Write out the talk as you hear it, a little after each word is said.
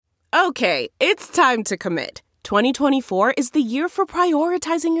Okay, it's time to commit. 2024 is the year for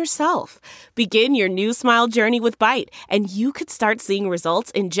prioritizing yourself. Begin your new smile journey with Byte, and you could start seeing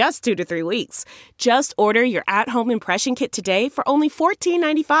results in just 2 to 3 weeks. Just order your at-home impression kit today for only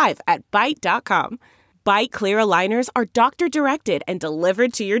 $14.95 at Byte.com. Byte Clear aligners are doctor-directed and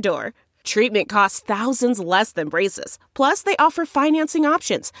delivered to your door. Treatment costs thousands less than braces. Plus, they offer financing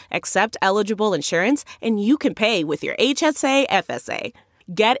options, accept eligible insurance, and you can pay with your HSA, FSA.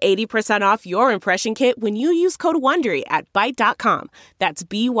 Get 80% off your impression kit when you use code WONDERY at Byte.com. That's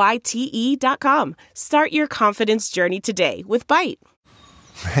BYTE.com. Start your confidence journey today with Byte.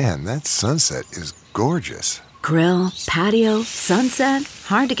 Man, that sunset is gorgeous. Grill, patio, sunset.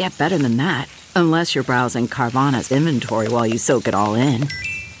 Hard to get better than that. Unless you're browsing Carvana's inventory while you soak it all in.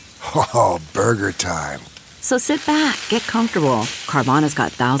 Oh, burger time. So sit back, get comfortable. Carvana's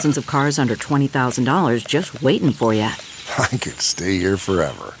got thousands of cars under $20,000 just waiting for you. I could stay here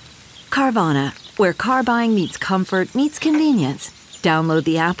forever. Carvana, where car buying meets comfort, meets convenience. Download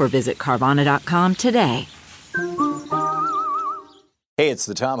the app or visit Carvana.com today. Hey, it's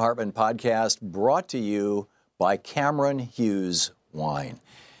the Thom Hartmann Podcast, brought to you by Cameron Hughes Wine.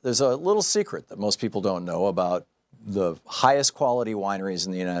 There's a little secret that most people don't know about the highest quality wineries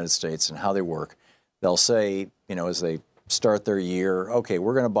in the United States and how they work. They'll say, as they start their year, okay,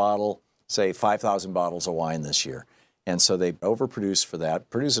 we're going to bottle, say, 5,000 bottles of wine this year. And so they overproduce for that,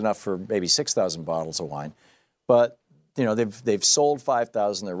 produce enough for maybe 6,000 bottles of wine. But, they've sold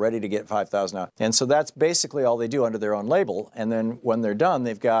 5,000, they're ready to get 5,000 out. And so that's basically all they do under their own label. And then when they're done,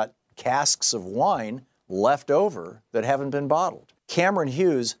 they've got casks of wine left over that haven't been bottled. Cameron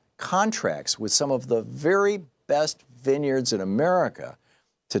Hughes contracts with some of the very best vineyards in America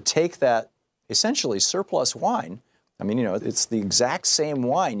to take that essentially surplus wine. I mean, it's the exact same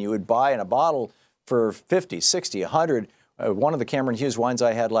wine you would buy in a bottle for 50, 60, 100. One of the Cameron Hughes wines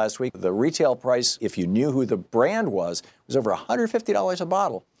I had last week, the retail price, if you knew who the brand was over $150 a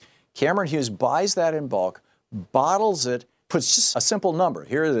bottle. Cameron Hughes buys that in bulk, bottles it, puts just a simple number.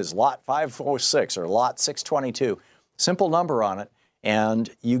 Here it is, lot 506 or lot 622. Simple number on it, and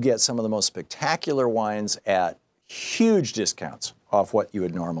you get some of the most spectacular wines at huge discounts off what you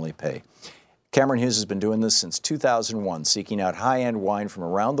would normally pay. Cameron Hughes has been doing this since 2001, seeking out high-end wine from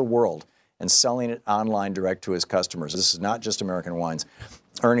around the world and selling it online direct to his customers. This is not just American wines.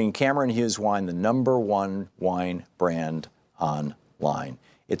 Earning Cameron Hughes Wine the #1 wine brand online.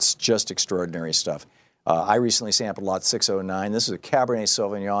 It's just extraordinary stuff. I recently sampled lot 609. This is a Cabernet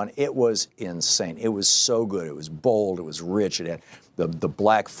Sauvignon. It was insane. It was so good. It was bold. It was rich. It had the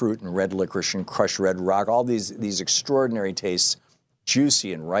black fruit and red licorice and crushed red rock, all these extraordinary tastes,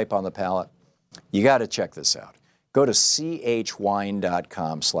 juicy and ripe on the palate. You got to check this out. Go to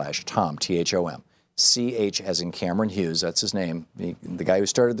chwine.com/Thom, Thom. CH as in Cameron Hughes, that's his name, the guy who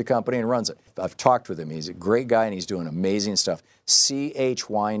started the company and runs it. I've talked with him. He's a great guy and he's doing amazing stuff.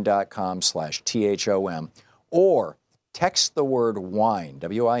 chwine.com/Thom, or text the word wine,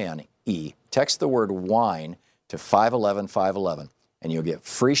 W-I-N-E, text the word wine to 511-511, and you'll get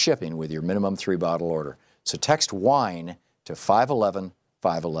free shipping with your minimum 3-bottle order. So text wine to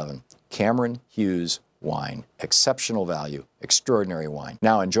 511-511. Cameron Hughes Wine. Exceptional value. Extraordinary wine.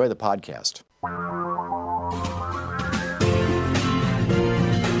 Now enjoy the podcast.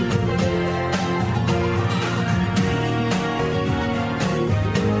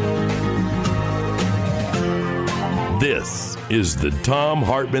 This is the Thom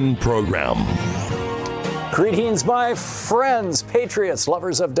Hartmann Program. Greetings, my friends, patriots,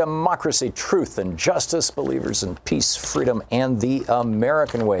 lovers of democracy, truth, and justice, believers in peace, freedom, and the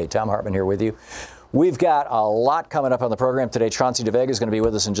American way. Thom Hartmann here with you. We've got a lot coming up on the program today. Chauncey DeVega is going to be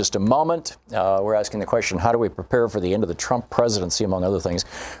with us in just a moment. We're asking the question, how do we prepare for the end of the Trump presidency, among other things.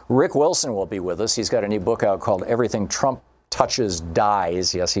 Rick Wilson will be with us. He's got a new book out called Everything Trump Touches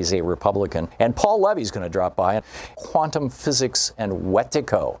Dies. Yes, he's a Republican. And Paul Levy's going to drop by. Quantum physics and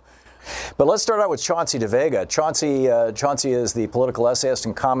Wetico. But let's start out with Chauncey DeVega. Chauncey is the political essayist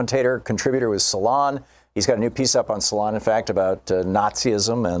and commentator, contributor with Salon. He's got a new piece up on Salon, in fact, about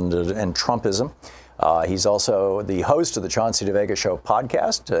Nazism and Trumpism. He's also the host of the Chauncey DeVega Show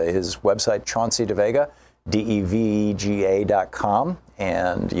podcast. His website, Chauncey DeVega, DEVGA.com.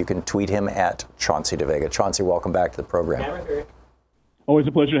 And you can tweet him at Chauncey DeVega. Chauncey, welcome back to the program. Always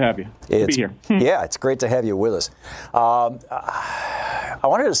a pleasure to have you. Good to be here. Yeah, it's great to have you with us. I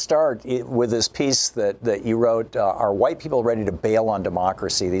wanted to start with this piece that you wrote, Are White People Ready to Bail on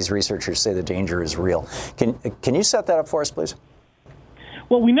Democracy? These researchers say the danger is real. Can you set that up for us, please?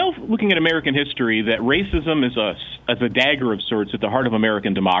 Well, we know, looking at American history, that racism is a dagger of sorts at the heart of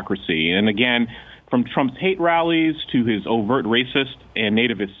American democracy. And again, from Trump's hate rallies to his overt racist and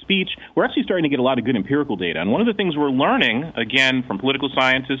nativist speech, we're actually starting to get a lot of good empirical data. And one of the things we're learning, again, from political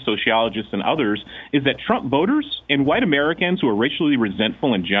scientists, sociologists, and others, is that Trump voters and white Americans who are racially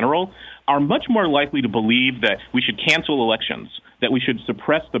resentful in general are much more likely to believe that we should cancel elections, that we should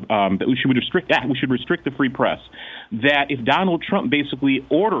suppress that we should restrict the free press, that if Donald Trump basically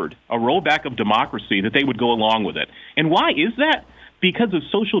ordered a rollback of democracy, that they would go along with it. And why is that? Because of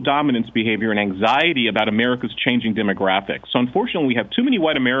social dominance behavior and anxiety about America's changing demographics. So unfortunately, we have too many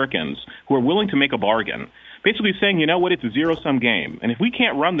white Americans who are willing to make a bargain, basically saying, you know what, it's a zero-sum game. And if we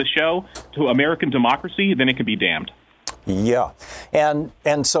can't run the show to American democracy, then it can be damned. Yeah, and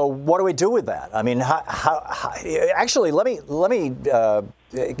so what do we do with that? I mean, how actually, let me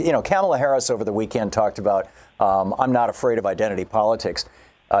Kamala Harris over the weekend talked about I'm not afraid of identity politics.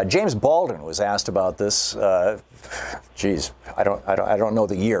 James Baldwin was asked about this. I don't know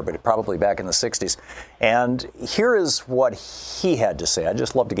the year, but probably back in the 60s. And here is what he had to say. I'd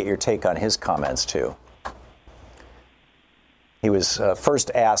just love to get your take on his comments too. He was first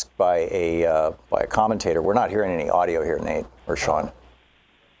asked by a commentator. We're not hearing any audio here, Nate or Sean.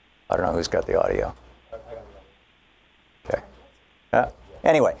 I don't know who's got the audio. Okay.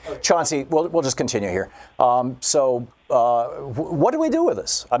 Anyway, Chauncey, we'll just continue here. So what do we do with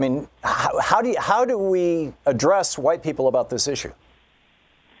this? I mean, how do we address white people about this issue?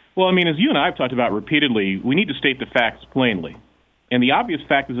 Well, I mean, as you and I have talked about repeatedly, we need to state the facts plainly. And the obvious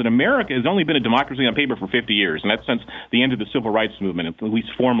fact is that America has only been a democracy on paper for 50 years, and that's since the end of the civil rights movement, at least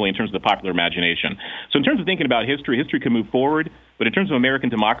formally in terms of the popular imagination. So in terms of thinking about history can move forward, but in terms of American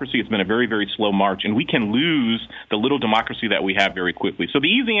democracy, it's been a very, very slow march, and we can lose the little democracy that we have very quickly. So the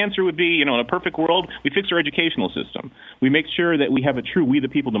easy answer would be, in a perfect world, we fix our educational system. We make sure that we have a true we the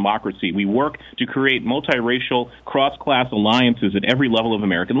people democracy. We work to create multiracial, cross-class alliances at every level of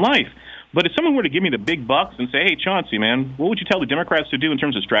American life. But if someone were to give me the big bucks and say, hey, Chauncey, man, what would you tell the Democrats to do in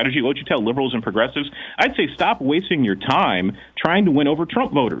terms of strategy? What would you tell liberals and progressives? I'd say stop wasting your time trying to win over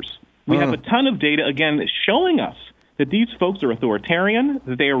Trump voters. We have a ton of data, again, showing us that these folks are authoritarian,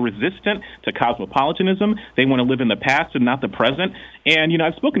 that they are resistant to cosmopolitanism. They want to live in the past and not the present. And,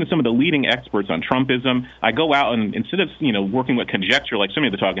 I've spoken to some of the leading experts on Trumpism. I go out and instead of, working with conjecture like so many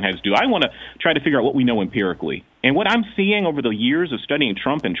of the talking heads do, I want to try to figure out what we know empirically. And what I'm seeing over the years of studying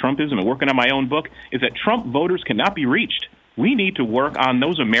Trump and Trumpism and working on my own book is that Trump voters cannot be reached. We need to work on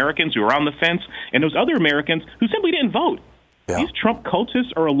those Americans who are on the fence and those other Americans who simply didn't vote. Yeah. These Trump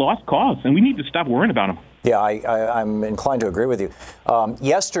cultists are a lost cause, and we need to stop worrying about them. Yeah, I'm inclined to agree with you.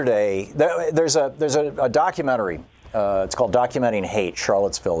 Yesterday, there's a documentary. It's called Documenting Hate,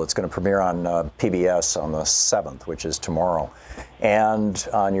 Charlottesville. It's going to premiere on PBS on the 7th, which is tomorrow, and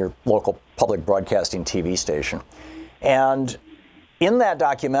on your local public broadcasting TV station. And in that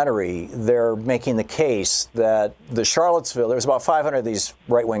documentary, they're making the case that the Charlottesville, there's about 500 of these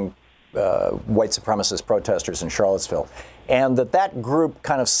right-wing white supremacist protesters in Charlottesville, and that group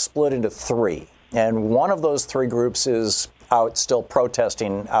kind of split into three. And one of those three groups is out still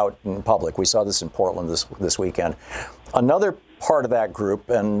protesting out in public. We saw this in Portland this weekend. Another part of that group,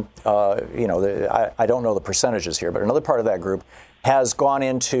 and I don't know the percentages here, but another part of that group has gone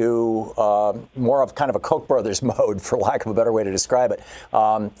into more of kind of a Koch brothers mode, for lack of a better way to describe it.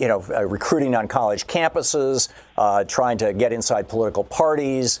 Recruiting on college campuses, trying to get inside political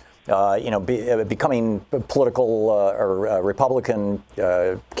parties. Becoming political or Republican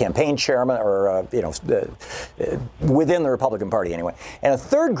campaign chairman or, within the Republican Party anyway. And a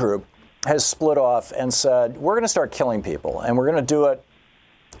third group has split off and said, we're going to start killing people, and we're going to do it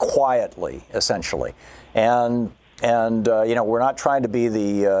quietly, essentially. And we're not trying to be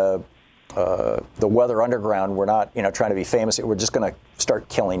the Weather Underground. We're not, trying to be famous. We're just going to start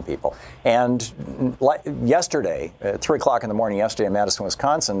killing people. And yesterday, at 3 o'clock in the morning yesterday in Madison,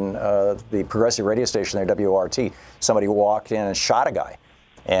 Wisconsin, the progressive radio station there, WRT, somebody walked in and shot a guy.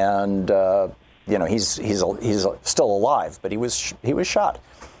 And, he's still alive, but he was shot.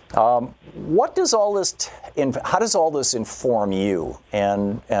 What does all this, how does all this inform you?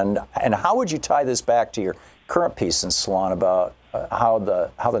 And how would you tie this back to your current piece in Salon about how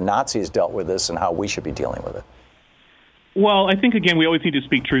the Nazis dealt with this and how we should be dealing with it? Well, I think, again, we always need to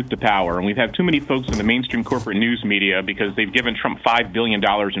speak truth to power, and we've had too many folks in the mainstream corporate news media, because they've given Trump $5 billion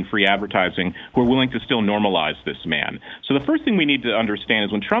in free advertising, who are willing to still normalize this man. So the first thing we need to understand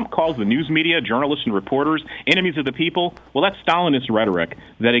is when Trump calls the news media, journalists and reporters, enemies of the people, well, that's Stalinist rhetoric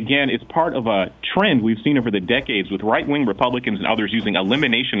that, again, is part of a trend we've seen over the decades with right-wing Republicans and others using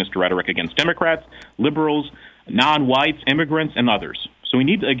eliminationist rhetoric against Democrats, liberals, non-whites, immigrants, and others. So we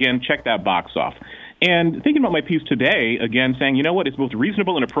need to, again, check that box off. And thinking about my piece today, again, saying, you know what, it's both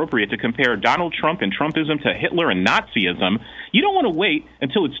reasonable and appropriate to compare Donald Trump and Trumpism to Hitler and Nazism. You don't want to wait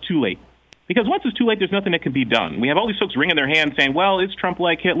until it's too late. Because once it's too late, there's nothing that can be done. We have all these folks wringing their hands saying, well, is Trump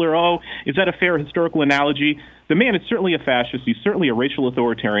like Hitler? Oh, is that a fair historical analogy? The man is certainly a fascist. He's certainly a racial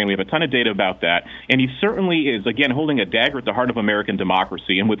authoritarian. We have a ton of data about that. And he certainly is, again, holding a dagger at the heart of American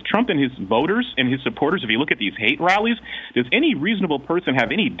democracy. And with Trump and his voters and his supporters, if you look at these hate rallies, does any reasonable person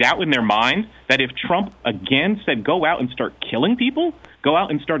have any doubt in their mind that if Trump again said go out and start killing people, go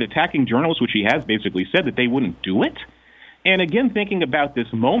out and start attacking journalists, which he has basically said, that they wouldn't do it? And again, thinking about this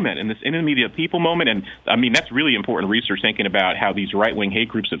moment and this enemy of people moment, and I mean, that's really important research, thinking about how these right-wing hate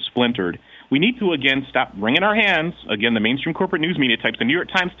groups have splintered. We need to, again, stop wringing our hands. Again, the mainstream corporate news media types. The New York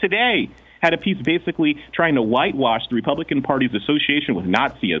Times today had a piece basically trying to whitewash the Republican Party's association with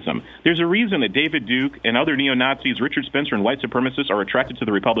Nazism. There's a reason that David Duke and other neo-Nazis, Richard Spencer and white supremacists are attracted to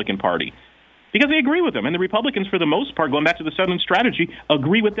the Republican Party. Because they agree with them. And the Republicans, for the most part, going back to the Southern strategy,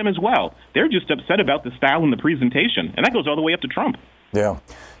 agree with them as well. They're just upset about the style and the presentation. And that goes all the way up to Trump. Yeah.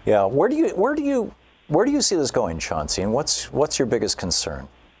 Yeah. Where do you see this going, Chauncey? And what's your biggest concern?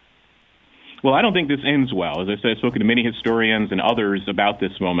 Well, I don't think this ends well. As I said, I've spoken to many historians and others about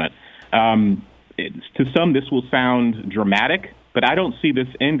this moment. To some, this will sound dramatic, but I don't see this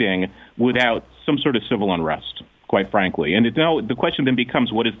ending without some sort of civil unrest, quite frankly. And the question then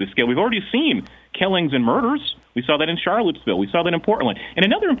becomes, what is the scale? We've already seen killings and murders. We saw that in Charlottesville. We saw that in Portland. And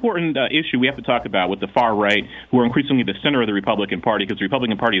another important issue we have to talk about with the far right, who are increasingly the center of the Republican Party, because the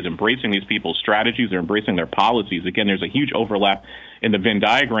Republican Party is embracing these people's strategies. They're embracing their policies. Again, there's a huge overlap in the Venn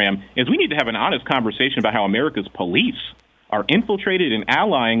diagram, is we need to have an honest conversation about how America's police are infiltrated and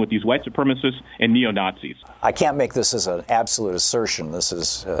allying with these white supremacists and neo-Nazis. I can't make this as an absolute assertion. This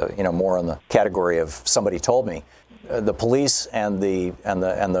is, more in the category of somebody told me. The police and the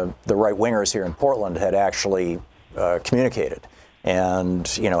right wingers here in Portland had actually communicated and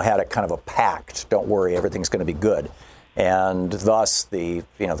had a kind of a pact. Don't worry, everything's going to be good. And thus the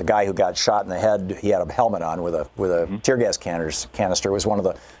guy who got shot in the head, he had a helmet on with a tear gas canister, was one of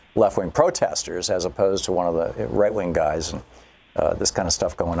the left-wing protesters as opposed to one of the right-wing guys. And this kind of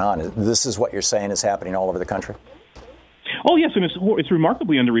stuff going on. This is what you're saying is happening all over the country? Oh, yes, and it's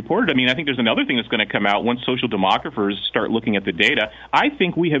remarkably underreported. I mean, I think there's another thing that's going to come out once social demographers start looking at the data. I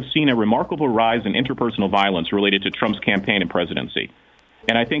think we have seen a remarkable rise in interpersonal violence related to Trump's campaign and presidency.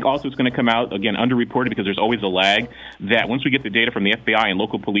 And I think also it's going to come out, again, underreported because there's always a lag, that once we get the data from the FBI and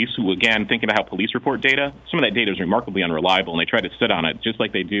local police, who, again, thinking about how police report data, some of that data is remarkably unreliable, and they try to sit on it, just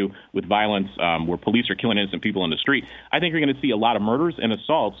like they do with violence where police are killing innocent people in the street. I think you're going to see a lot of murders and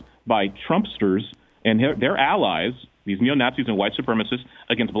assaults by Trumpsters and their allies, these neo-Nazis and white supremacists,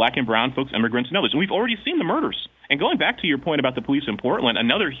 against black and brown folks, immigrants, and others. And we've already seen the murders. And going back to your point about the police in Portland,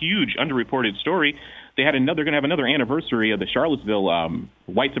 another huge underreported story, they're going to have another anniversary of the Charlottesville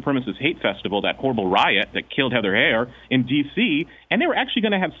white supremacist hate festival, that horrible riot that killed Heather Heyer in D.C., and they were actually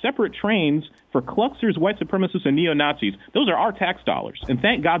going to have separate trains for clucksters, white supremacists, and neo-Nazis. Those are our tax dollars. And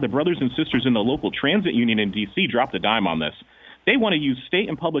thank God the brothers and sisters in the local transit union in D.C. dropped a dime on this. They want to use state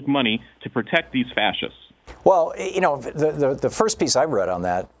and public money to protect these fascists. Well, the first piece I read on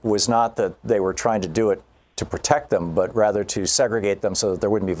that was not that they were trying to do it to protect them, but rather to segregate them so that there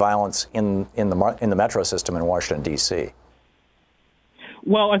wouldn't be violence in the metro system in Washington, D.C.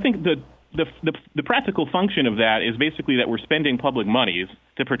 Well, I think the practical function of that is basically that we're spending public monies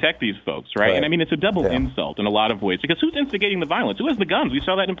to protect these folks, right? And I mean, it's a double insult in a lot of ways, because who's instigating the violence? Who has the guns? We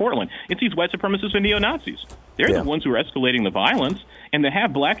saw that in Portland. It's these white supremacists and neo-Nazis. They're the ones who are escalating the violence. And to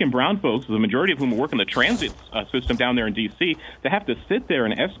have black and brown folks, the majority of whom work in the transit system down there in D.C., to have to sit there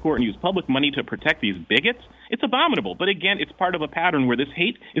and escort and use public money to protect these bigots, it's abominable. But again, it's part of a pattern where this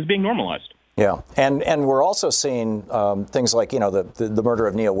hate is being normalized. Yeah, and we're also seeing things like, the murder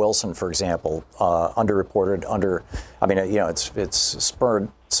of Nia Wilson, for example, underreported. It's spurred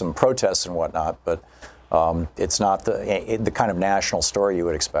some protests and whatnot, but it's not the kind of national story you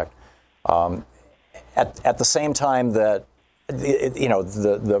would expect. At the same time that,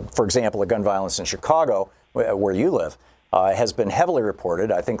 for example, the gun violence in Chicago, where you live, has been heavily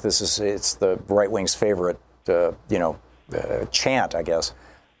reported. I think it's the right wing's favorite, chant, I guess.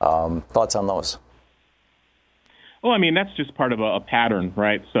 Thoughts on those? Well, I mean, that's just part of a pattern,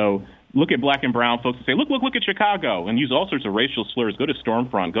 right? So look at black and brown folks and say, look at Chicago, and use all sorts of racial slurs. Go to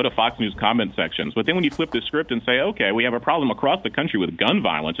Stormfront, go to Fox News comment sections. But then when you flip the script and say, okay, we have a problem across the country with gun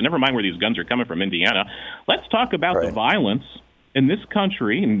violence, and never mind where these guns are coming from, Indiana, let's talk about the violence in this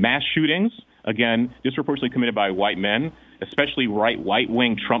country, in mass shootings, again, disproportionately committed by white men, especially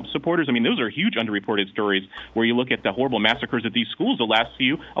right-wing Trump supporters. I mean, those are huge underreported stories where you look at the horrible massacres at these schools the last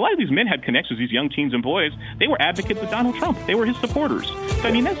few. A lot of these men had connections, these young teens and boys. They were advocates of Donald Trump. They were his supporters. So,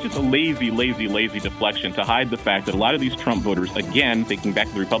 I mean, that's just a lazy deflection to hide the fact that a lot of these Trump voters, again, thinking back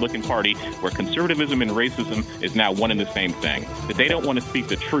to the Republican Party, where conservatism and racism is now one and the same thing, that they don't want to speak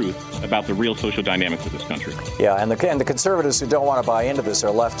the truth about the real social dynamics of this country. Yeah, and the conservatives who don't want to buy into this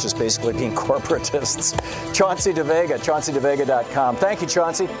are left just basically being corporatists. Chauncey DeVega, chaunceyDeVega.com. Thank you,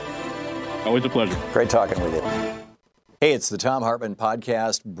 Chauncey. Always a pleasure. Great talking with you. Hey, it's the Thom Hartmann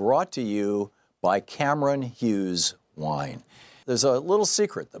Podcast, brought to you by Cameron Hughes Wine. There's a little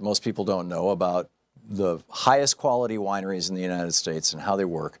secret that most people don't know about the highest quality wineries in the United States and how they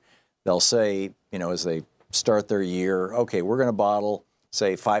work. They'll say, as they start their year, okay, we're going to bottle,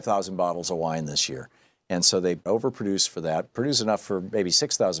 say, 5,000 bottles of wine this year. And so they overproduce for that, produce enough for maybe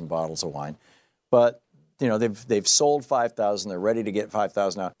 6,000 bottles of wine. But, they've sold 5,000, they're ready to get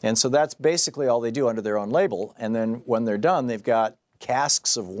 5,000 out. And so that's basically all they do under their own label. And then when they're done, they've got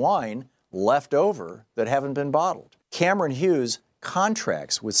casks of wine left over that haven't been bottled. Cameron Hughes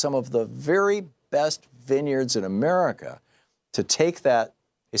contracts with some of the very best vineyards in America to take that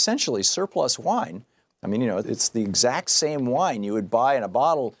essentially surplus wine. I mean, it's the exact same wine you would buy in a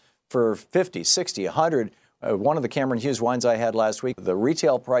bottle for 50, 60, 100. One of the Cameron Hughes wines I had last week, the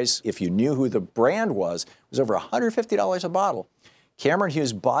retail price, if you knew who the brand was over $150 a bottle. Cameron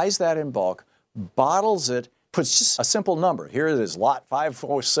Hughes buys that in bulk, bottles it, puts just a simple number. Here it is, lot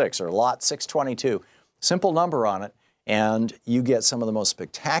 506 or lot 622. Simple number on it, and you get some of the most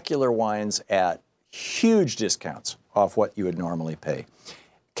spectacular wines at huge discounts off what you would normally pay.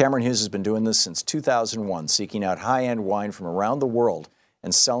 Cameron Hughes has been doing this since 2001, seeking out high-end wine from around the world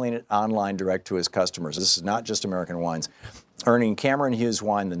and selling it online direct to his customers. This is not just American wines. Earning Cameron Hughes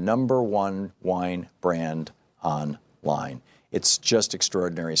Wine the #1 wine brand online. It's just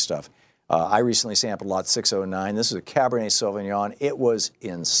extraordinary stuff. I recently sampled lot 609. This is a Cabernet Sauvignon. It was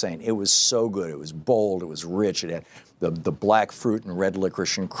insane. It was so good. It was bold. It was rich. It had the black fruit and red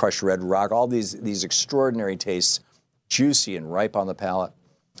licorice and crushed red rock, all these extraordinary tastes, juicy and ripe on the palate.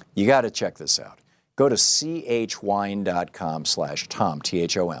 You got to check this out. Go to chwine.com/Thom, Thom.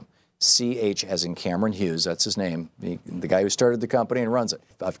 CH as in Cameron Hughes, that's his name, the guy who started the company and runs it.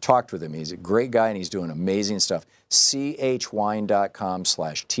 I've talked with him. He's a great guy and he's doing amazing stuff.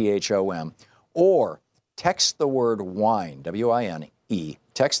 chwine.com/Thom, or text the word wine, W-I-N-E,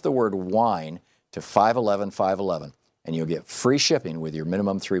 text the word wine to 511-511 and you'll get free shipping with your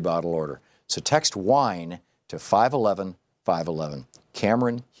minimum 3-bottle order. So text wine to 511-511.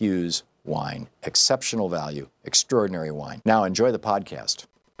 Cameron Hughes Wine. Exceptional value, extraordinary wine. Now enjoy the podcast.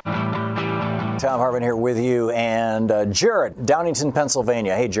 Thom Hartmann here with you, and Jared, Downingtown,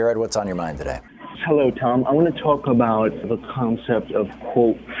 Pennsylvania. Hey, Jared, what's on your mind today? Hello, Tom. I want to talk about the concept of,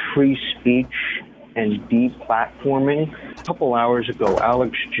 quote, free speech and deplatforming. A couple hours ago,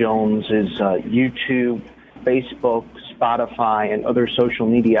 Alex Jones's YouTube, Facebook, Spotify, and other social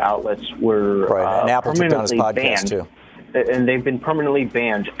media outlets were and Apple took down his podcast banned. Too. And they've been permanently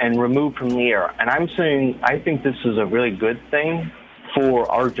banned and removed from the air. And I'm saying I think this is a really good thing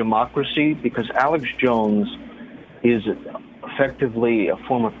for our democracy, because Alex Jones is effectively a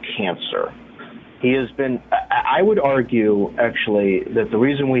form of cancer. He has been, I would argue, actually, that the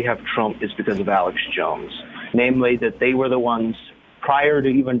reason we have Trump is because of Alex Jones. Namely, that they were the ones, prior to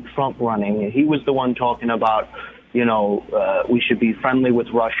even Trump running, he was the one talking about, we should be friendly with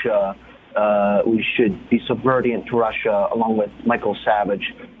Russia, we should be subservient to Russia, along with Michael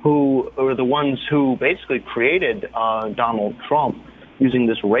Savage, who were the ones who basically created Donald Trump, using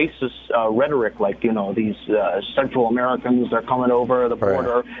this racist rhetoric, like, these Central Americans are coming over the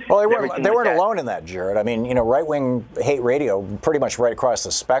border. Right. Well, they weren't alone in that, Jared. I mean, right-wing hate radio, pretty much right across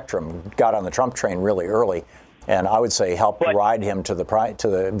the spectrum, got on the Trump train really early, and I would say helped ride him to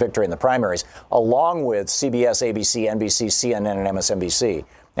the victory in the primaries, along with CBS, ABC, NBC, CNN, and MSNBC,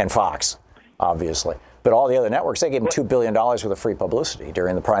 and Fox, obviously. But all the other networks, they gave him $2 billion worth of free publicity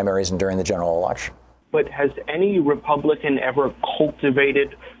during the primaries and during the general election. But has any Republican ever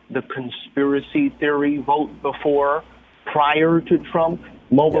cultivated the conspiracy theory vote before, prior to Trump,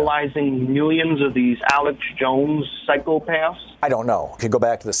 mobilizing millions of these Alex Jones psychopaths? I don't know. If you go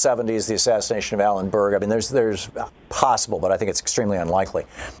back to the 70s, the assassination of Alan Berg, I mean, there's possible, but I think it's extremely unlikely.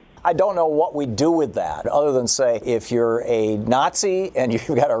 I don't know what we do with that, other than say, if you're a Nazi and you've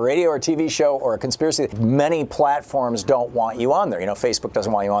got a radio or TV show or a conspiracy, many platforms don't want you on there. Facebook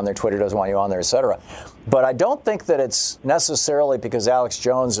doesn't want you on there, Twitter doesn't want you on there, et cetera. But I don't think that it's necessarily because Alex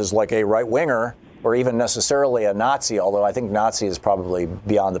Jones is like a right-winger or even necessarily a Nazi, although I think Nazi is probably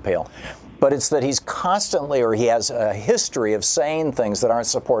beyond the pale. but it's that he's constantly, or he has a history of saying things that aren't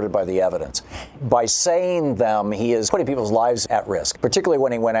supported by the evidence. By saying them, he is putting people's lives at risk, particularly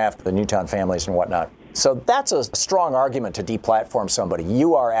when he went after the Newtown families and whatnot. So that's a strong argument to deplatform somebody.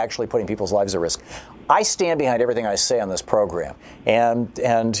 You are actually putting people's lives at risk. I stand behind everything I say on this program.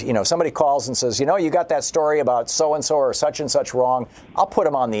 And you know, somebody calls and says, you know, you got that story about so-and-so or such and such wrong. I'll put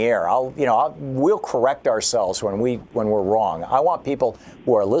them on the air. We'll correct ourselves when we're wrong. I want people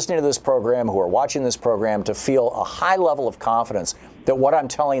who are listening to this program, who are watching this program, to feel a high level of confidence that what I'm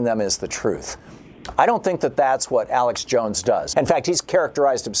telling them is the truth. I don't think that that's what Alex Jones does. In fact, he's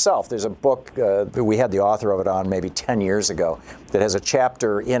characterized himself. There's a book, we had the author of it on maybe 10 years ago, that has a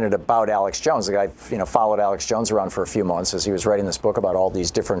chapter in it about Alex Jones. The guy, followed Alex Jones around for a few months as he was writing this book about all these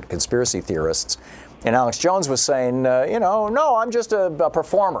different conspiracy theorists. And Alex Jones was saying, no, I'm just a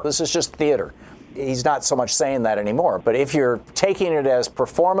performer. This is just theater. He's not so much saying that anymore. But if you're taking it as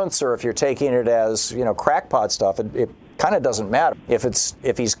performance, or if you're taking it as, crackpot stuff, it kind of doesn't matter.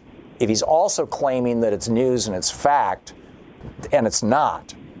 If he's also claiming that it's news and it's fact, and it's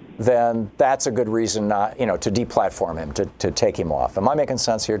not, then that's a good reason not, to deplatform him, to take him off. Am I making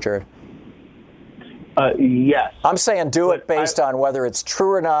sense here, Jared? Yes. I'm saying do it based on whether it's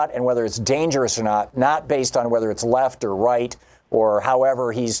true or not, and whether it's dangerous or not based on whether it's left or right, or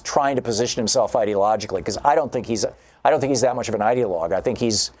however he's trying to position himself ideologically. Because I don't think he's that much of an ideologue. I think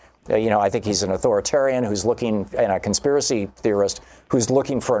he's an authoritarian who's looking, and a conspiracy theorist who's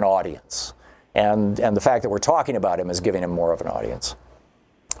looking for an audience. And the fact that we're talking about him is giving him more of an audience,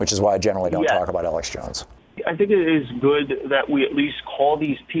 which is why I generally don't talk about Alex Jones. I think it is good that we at least call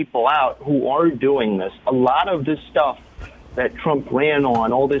these people out who are doing this. A lot of this stuff that Trump ran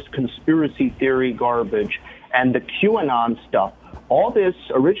on, all this conspiracy theory garbage, and the QAnon stuff, all this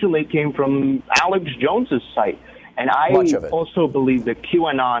originally came from Alex Jones's site. And I also believe that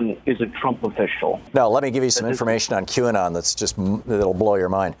QAnon is a Trump official. Now, let me give you some information on QAnon that'll blow your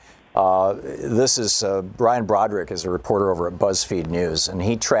mind. This is Brian Broderick is a reporter over at BuzzFeed News, and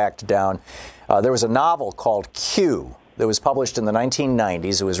he tracked down, there was a novel called Q that was published in the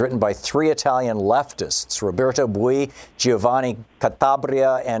 1990s. It was written by 3 Italian leftists, Roberto Bui, Giovanni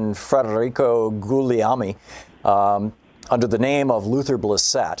Cattabria, and Federico Guglielmi, under the name of Luther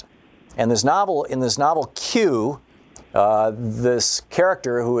Blissett. And in this novel Q, this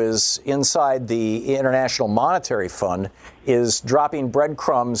character who is inside the International Monetary Fund is dropping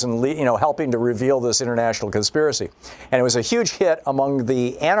breadcrumbs and helping to reveal this international conspiracy. And it was a huge hit among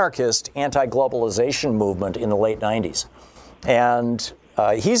the anarchist anti-globalization movement in the late 90s. And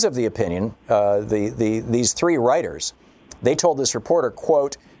he's of the opinion, these 3 writers, they told this reporter,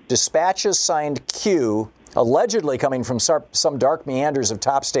 quote, dispatches signed Q, allegedly coming from some dark meanders of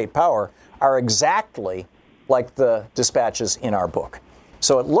top state power, are exactly like the dispatches in our book.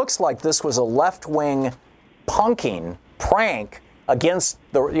 So it looks like this was a left-wing punking prank against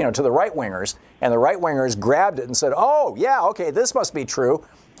to the right-wingers, and the right-wingers grabbed it and said, oh, yeah, okay, this must be true.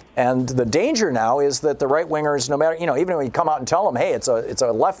 And the danger now is that the right-wingers, no matter, even when you come out and tell them, hey, it's a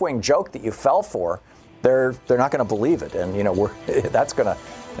left-wing joke that you fell for, they're not going to believe it. And, that's going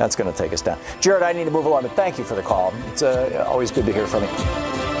to take us down. Jared, I need to move along, but thank you for the call. It's always good to hear from you.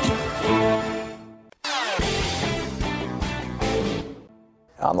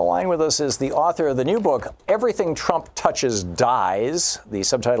 On the line with us is the author of the new book, Everything Trump Touches Dies. The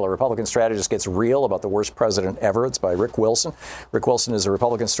subtitle, A Republican Strategist Gets Real About the Worst President Ever. It's by Rick Wilson. Rick Wilson is a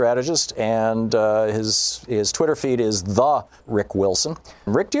Republican strategist, and his Twitter feed is The Rick Wilson.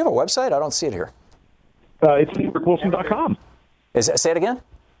 Rick, do you have a website? I don't see it here. It's TheRickWilson.com. Say it again?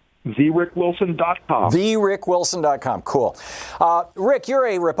 TheRickWilson.com. TheRickWilson.com. Cool. Rick, you're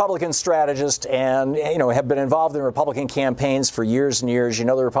a Republican strategist and, have been involved in Republican campaigns for years and years. You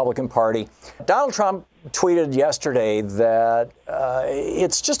know the Republican Party. Donald Trump tweeted yesterday that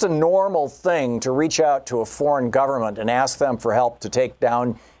it's just a normal thing to reach out to a foreign government and ask them for help to take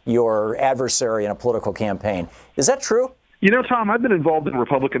down your adversary in a political campaign. Is that true? Tom, I've been involved in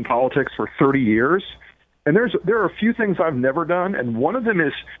Republican politics for 30 years, and there are a few things I've never done, and one of them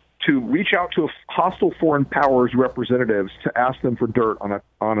is to reach out to hostile foreign powers representatives to ask them for dirt on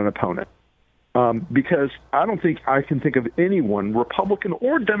an opponent. Because I don't think I can think of anyone, Republican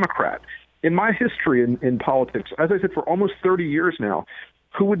or Democrat, in my history in politics, as I said, for almost 30 years now,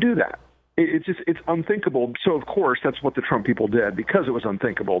 who would do that. It's unthinkable. So, of course, that's what the Trump people did. Because it was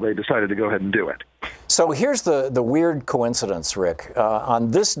unthinkable, they decided to go ahead and do it. So here's the weird coincidence, Rick. On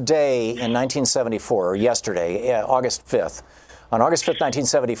this day in 1974, or yesterday, August 5th, on August 5th,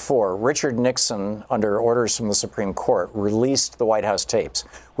 1974, Richard Nixon, under orders from the Supreme Court, released the White House tapes,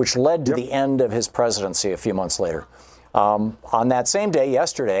 which led to the end of his presidency a few months later. On that same day,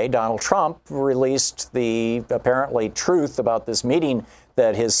 yesterday, Donald Trump released the apparently truth about this meeting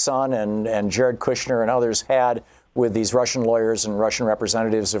that his son and Jared Kushner and others had with these Russian lawyers and Russian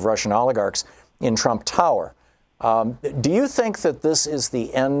representatives of Russian oligarchs in Trump Tower. Do you think that this is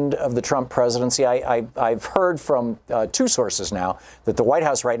the end of the Trump presidency? I've heard from two sources now that the White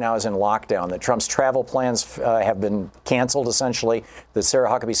House right now is in lockdown, that Trump's travel plans have been canceled, essentially, that Sarah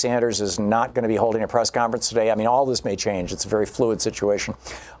Huckabee Sanders is not going to be holding a press conference today. I mean, all this may change. It's a very fluid situation.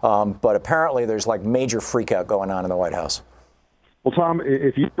 But apparently there's like major freakout going on in the White House. Well, Tom,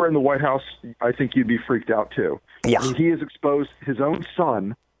 if you were in the White House, I think you'd be freaked out, too. Yeah. I mean, he has exposed his own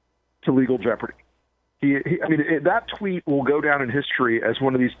son to legal jeopardy. That tweet will go down in history as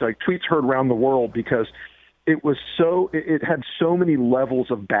one of these tweets heard around the world because it had so many levels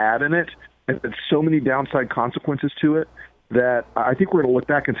of bad in it and so many downside consequences to it that I think we're going to look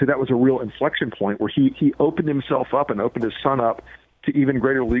back and say that was a real inflection point where he opened himself up and opened his son up to even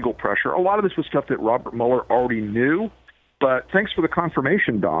greater legal pressure. A lot of this was stuff that Robert Mueller already knew, but thanks for the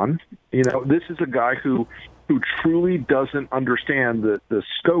confirmation, Don. This is a guy who truly doesn't understand the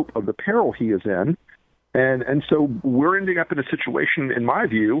scope of the peril he is in. And so we're ending up in a situation, in my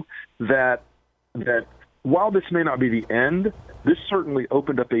view, that while this may not be the end, this certainly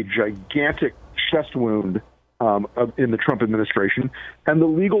opened up a gigantic chest wound in the Trump administration, and the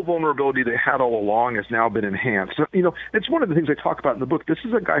legal vulnerability they had all along has now been enhanced. So, it's one of the things I talk about in the book. This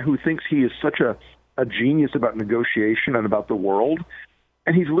is a guy who thinks he is such a genius about negotiation and about the world,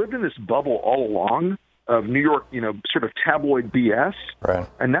 and he's lived in this bubble all along of New York, sort of tabloid BS. Right.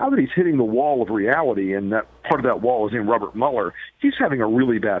 And now that he's hitting the wall of reality, and that part of that wall is named Robert Mueller, he's having a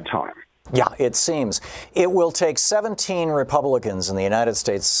really bad time. Yeah, it seems. It will take 17 Republicans in the United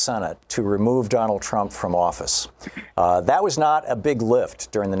States Senate to remove Donald Trump from office. That was not a big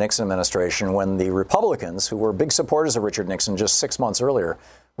lift during the Nixon administration when the Republicans, who were big supporters of Richard Nixon just 6 months earlier,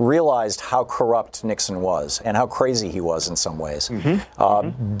 realized how corrupt Nixon was and how crazy he was in some ways.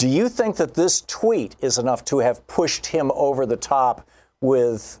 Do you think that this tweet is enough to have pushed him over the top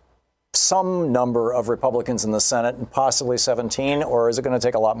with some number of Republicans in the Senate and possibly 17, or is it going to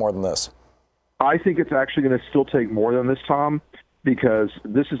take a lot more than this? I think it's actually going to still take more than this, Tom, because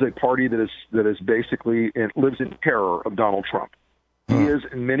this is a party that is basically lives in terror of Donald Trump. He is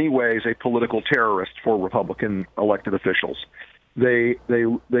in many ways a political terrorist for Republican elected officials. They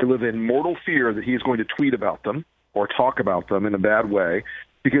live in mortal fear that he's going to tweet about them or talk about them in a bad way,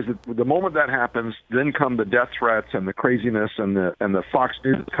 because the moment that happens, then come the death threats and the craziness and the Fox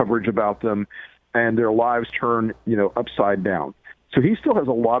News coverage about them, and their lives turn upside down. So he still has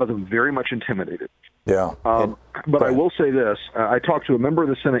a lot of them very much intimidated. Yeah. But I will say this: I talked to a member of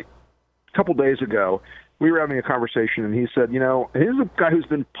the Senate a couple days ago. We were having a conversation, and he said, here's a guy who's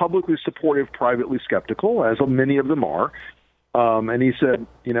been publicly supportive, privately skeptical, as many of them are. And he said,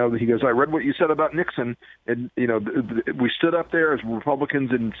 he goes, I read what you said about Nixon, and, we stood up there as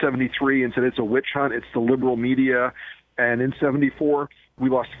Republicans in 73 and said it's a witch hunt, it's the liberal media. And in 74, we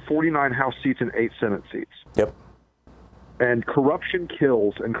lost 49 House seats and 8 Senate seats. Yep. And corruption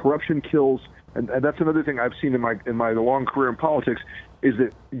kills, and that's another thing I've seen in my long career in politics, is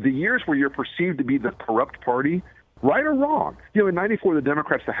that the years where you're perceived to be the corrupt party, right or wrong, in 94, the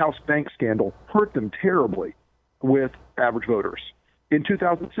Democrats, the House bank scandal hurt them terribly with average voters. In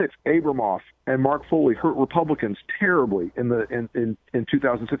 2006, Abramoff and Mark Foley hurt Republicans terribly in the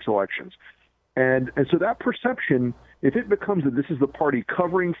 2006 elections. And so that perception, if it becomes that this is the party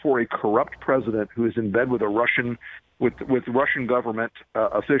covering for a corrupt president who is in bed with Russian government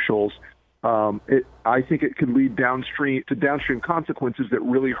officials, I think it could lead downstream consequences that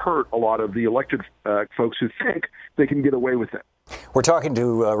really hurt a lot of the elected folks who think they can get away with it. We're talking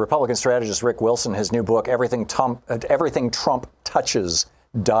to Republican strategist Rick Wilson. His new book, Everything Trump Touches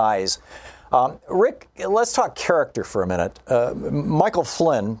Dies. Rick, let's talk character for a minute. Michael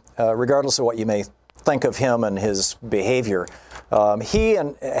Flynn, regardless of what you may think of him and his behavior, he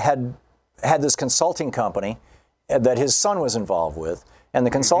had this consulting company that his son was involved with, and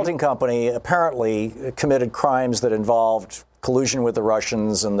the consulting company apparently committed crimes that involved collusion with the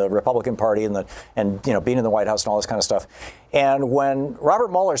Russians and the Republican Party and being in the White House and all this kind of stuff. And when Robert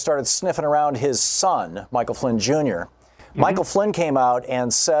Mueller started sniffing around his son, Michael Flynn Jr., Michael Flynn came out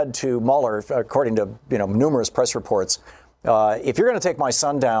and said to Mueller, according to numerous press reports, if you're going to take my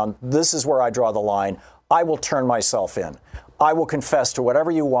son down, this is where I draw the line. I will turn myself in. I will confess to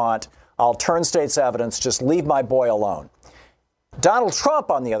whatever you want. I'll turn state's evidence. Just leave my boy alone. Donald Trump,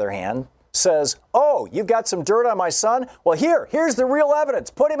 on the other hand, says, oh, you've got some dirt on my son? Well, here's the real evidence.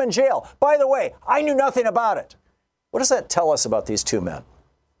 Put him in jail. By the way, I knew nothing about it. What does that tell us about these two men?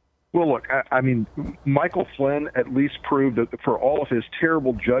 Well, look, I mean, Michael Flynn at least proved that for all of his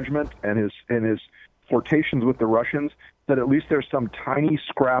terrible judgment and his flirtations with the Russians, that at least there's some tiny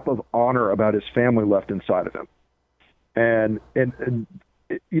scrap of honor about his family left inside of him. And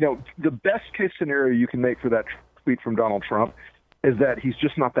you know, the best case scenario you can make for that tweet from Donald Trump is that he's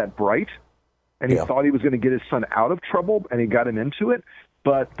just not that bright, and he thought he was going to get his son out of trouble, and he got him into it.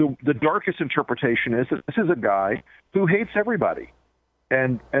 But the darkest interpretation is that this is a guy who hates everybody,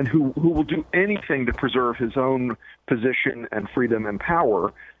 and who will do anything to preserve his own position and freedom and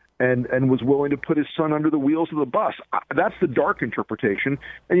power, and was willing to put his son under the wheels of the bus. That's the dark interpretation.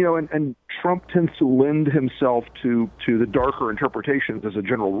 And, you know, and Trump tends to lend himself to the darker interpretations as a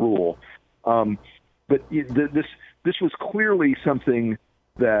general rule. But this was clearly something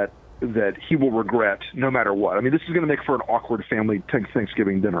that he will regret no matter what. I mean, this is going to make for an awkward family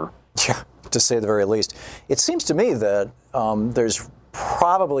Thanksgiving dinner. Yeah, to say the very least. It seems to me that there's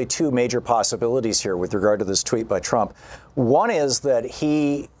probably two major possibilities here with regard to this tweet by Trump. One is that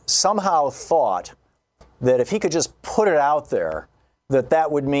he somehow thought that if he could just put it out there,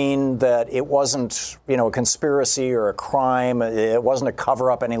 that would mean that it wasn't, you know, a conspiracy or a crime. It wasn't a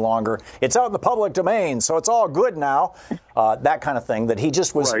cover-up any longer. It's out in the public domain, so it's all good now. That kind of thing, that he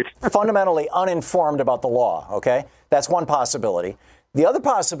just was fundamentally uninformed about the law, okay? That's one possibility. The other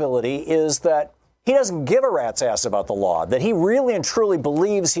possibility is that he doesn't give a rat's ass about the law, that he really and truly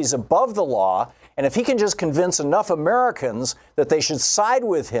believes he's above the law, and if he can just convince enough Americans that they should side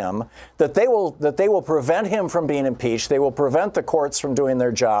with him, that they will prevent him from being impeached, they will prevent the courts from doing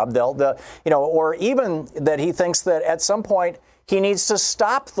their job, or even that he thinks that at some point he needs to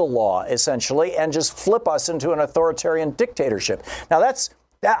stop the law, essentially, and just flip us into an authoritarian dictatorship. Now,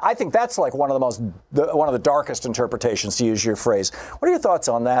 I think that's like one of the darkest interpretations, to use your phrase. What are your thoughts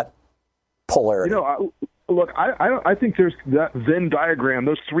on that polarity? You know, look, I think there's that Venn diagram,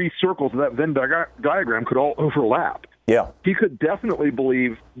 those three circles of that Venn diagram could all overlap. Yeah. He could definitely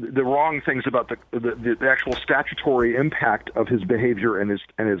believe the wrong things about the actual statutory impact of his behavior and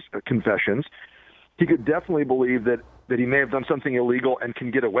his confessions. He could definitely believe that he may have done something illegal and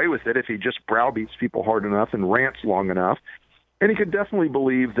can get away with it if he just browbeats people hard enough and rants long enough. And he could definitely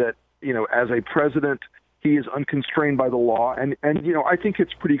believe that, you know, as a president, he is unconstrained by the law. And you know, I think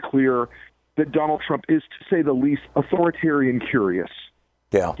it's pretty clear that Donald Trump is, to say the least, authoritarian curious.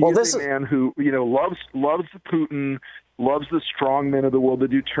 Yeah. He is a man who, you know, loves Putin, loves the strong men of the world, the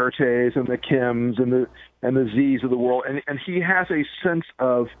Dutertes and the Kims and the Zs of the world, and he has a sense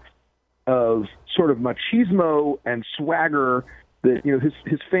of sort of machismo and swagger that, you know,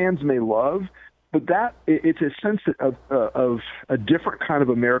 his fans may love, but that it's a sense of a different kind of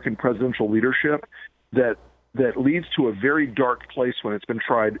American presidential leadership that leads to a very dark place when it's been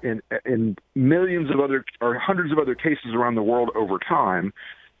tried in millions of other or hundreds of other cases around the world over time.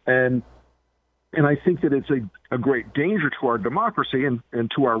 And I think that it's a great danger to our democracy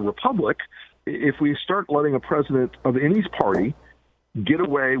and to our republic if we start letting a president of any party get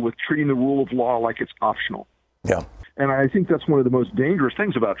away with treating the rule of law like it's optional. Yeah. And I think that's one of the most dangerous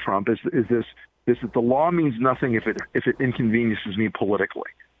things about Trump is that the law means nothing if it inconveniences me politically.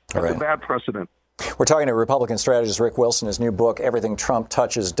 That's a bad precedent. We're talking to Republican strategist Rick Wilson. His new book, Everything Trump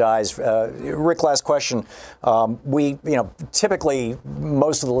Touches Dies. Rick, last question. Typically,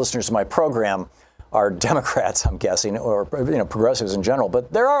 most of the listeners to my program are Democrats, I'm guessing, or progressives in general.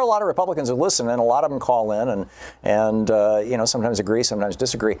 But there are a lot of Republicans who listen, and a lot of them call in and sometimes agree, sometimes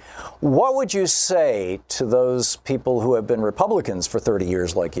disagree. What would you say to those people who have been Republicans for 30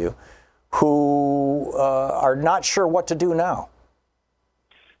 years like you, who are not sure what to do now?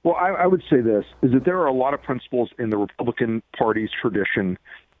 Well, I would say this, is that there are a lot of principles in the Republican Party's tradition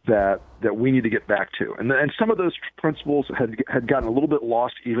that we need to get back to. And some of those principles had gotten a little bit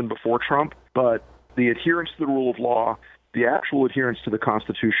lost even before Trump, but the adherence to the rule of law, the actual adherence to the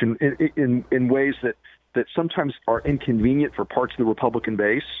Constitution in ways that sometimes are inconvenient for parts of the Republican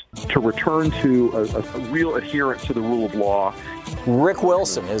base, to return to a real adherence to the rule of law. Rick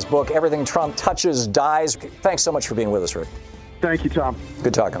Wilson, his book, Everything Trump Touches Dies. Thanks so much for being with us, Rick. Thank you, Tom.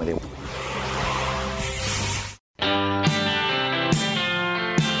 Good talking with you.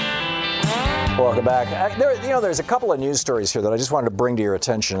 Welcome back. There's a couple of news stories here that I just wanted to bring to your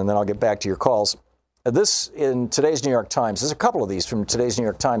attention, and then I'll get back to your calls. This in today's New York Times. There's a couple of these from today's New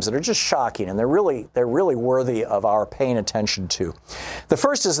York Times that are just shocking, and they're really worthy of our paying attention to. The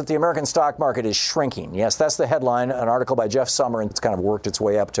first is that the American stock market is shrinking. Yes, that's the headline, an article by Jeff Sommer, and it's kind of worked its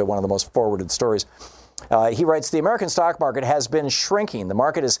way up to one of the most forwarded stories. He writes, the American stock market has been shrinking. The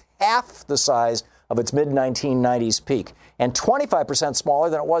market is half the size of its mid-1990s peak and 25%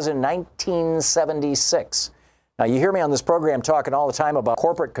 smaller than it was in 1976. Now, you hear me on this program talking all the time about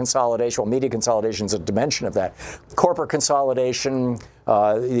corporate consolidation. Well, media consolidation is a dimension of that. Corporate consolidation,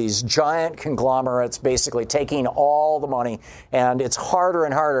 these giant conglomerates basically taking all the money, and it's harder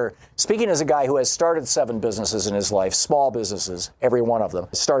and harder. Speaking as a guy who has started 7 businesses in his life, small businesses, every one of them,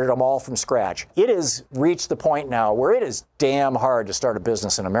 started them all from scratch. It has reached the point now where it is damn hard to start a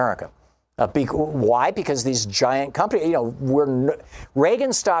business in America. Why? Because these giant companies,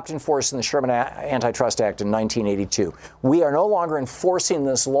 Reagan stopped enforcing the Sherman Antitrust Act in 1982. We are no longer enforcing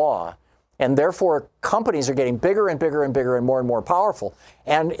this law, and therefore companies are getting bigger and bigger and bigger and more powerful,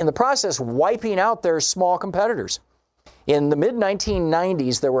 and in the process wiping out their small competitors. In the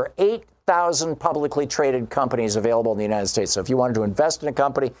mid-1990s, there were 8,000 publicly traded companies available in the United States. So if you wanted to invest in a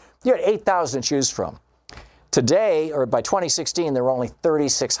company, you had 8,000 to choose from. Today, or by 2016, there were only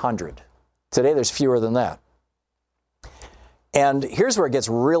 3,600. Today, there's fewer than that. And here's where it gets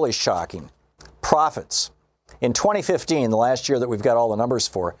really shocking. Profits. In 2015, the last year that we've got all the numbers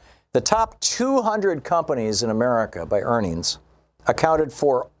for, the top 200 companies in America by earnings accounted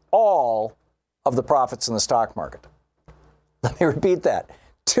for all of the profits in the stock market. Let me repeat that.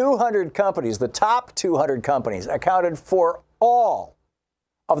 200 companies, the top 200 companies, accounted for all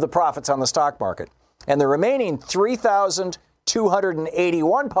of the profits on the stock market. And the remaining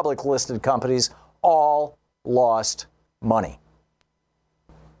 3,281 public listed companies all lost money.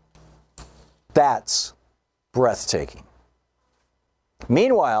 That's breathtaking.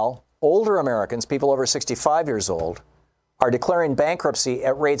 Meanwhile, older Americans, people over 65 years old, are declaring bankruptcy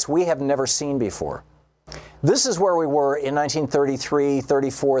at rates we have never seen before. This is where we were in 1933,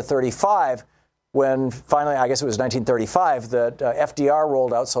 34, 35, when finally, I guess it was 1935, that FDR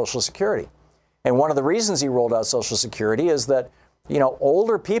rolled out Social Security. And one of the reasons he rolled out Social Security is that,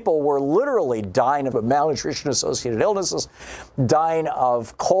 older people were literally dying of malnutrition-associated illnesses, dying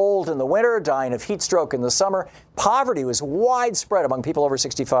of cold in the winter, dying of heat stroke in the summer. Poverty was widespread among people over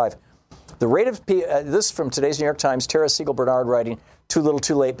 65. The rate of this from today's New York Times, Tara Siegel Bernard writing, "Too little,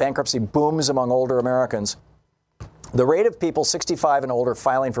 too late, bankruptcy booms among older Americans." The rate of people 65 and older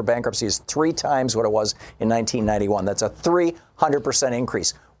filing for bankruptcy is 3 times what it was in 1991. That's a 300%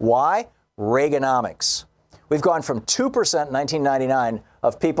 increase. Why? Reaganomics. We've gone from 2% in 1999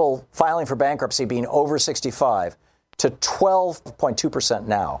 of people filing for bankruptcy being over 65 to 12.2%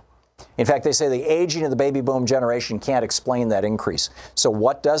 now. In fact, they say the aging of the baby boom generation can't explain that increase. So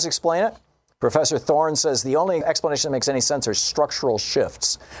what does explain it? Professor Thorne says the only explanation that makes any sense are structural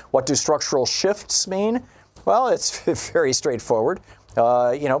shifts. What do structural shifts mean? Well, it's very straightforward.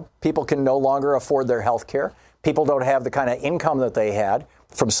 People can no longer afford their health care. People don't have the kind of income that they had.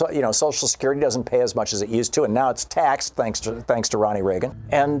 From Social Security doesn't pay as much as it used to, and now it's taxed thanks to Ronnie Reagan.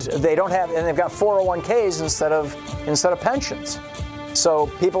 And they've got 401ks instead of pensions. So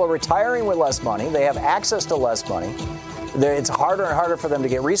people are retiring with less money. They have access to less money. It's harder and harder for them to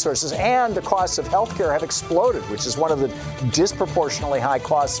get resources, and the costs of health care have exploded, which is one of the disproportionately high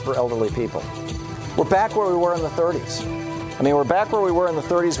costs for elderly people. We're back where we were in the 30s. We're back where we were in the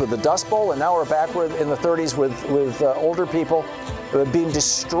 30s with the Dust Bowl, and now we're back in the 30s with older people being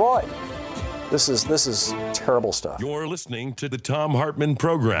destroyed. This is terrible stuff. You're listening to the Thom Hartmann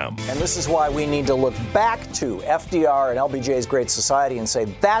Program. And this is why we need to look back to FDR and LBJ's Great Society and say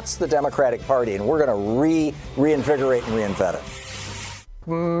that's the Democratic Party, and we're going to reinvigorate and reinvent it.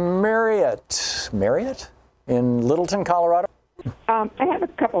 Marriott in Littleton, Colorado? I have a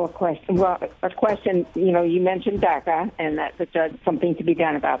couple of questions. Well, a question, you mentioned DACA and that there's something to be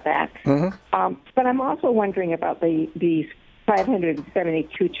done about that. Mm-hmm. But I'm also wondering about these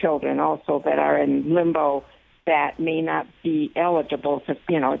 572 children also that are in limbo that may not be eligible to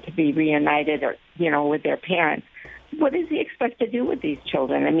be reunited or, with their parents. What does he expect to do with these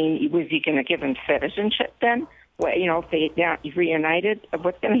children? Was he going to give them citizenship then? Well, if they aren't reunited,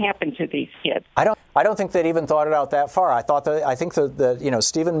 what's going to happen to these kids? I don't think they'd even thought it out that far. I think that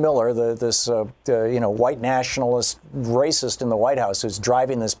Stephen Miller, this white nationalist racist in the White House who's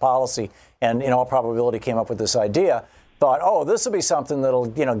driving this policy, and in all probability came up with this idea, thought, oh, this will be something that'll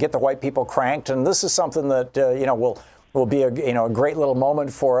get the white people cranked, and this is something that will be a great little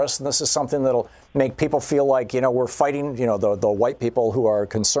moment for us, and this is something that'll make people feel like we're fighting, the white people who are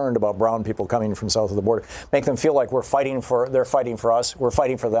concerned about brown people coming from south of the border, make them feel like they're fighting for us, we're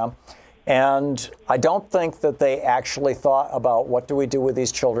fighting for them. And I don't think that they actually thought about what do we do with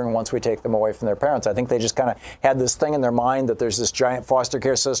these children once we take them away from their parents. I think they just kind of had this thing in their mind that there's this giant foster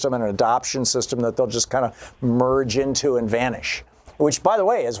care system and an adoption system that they'll just kind of merge into and vanish, which, by the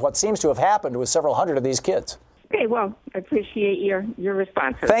way, is what seems to have happened with several hundred of these kids. Okay, well, I appreciate your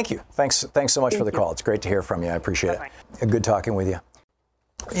responses. Thank you. Thanks so much for the call. It's great to hear from you. I appreciate it. Good talking with you.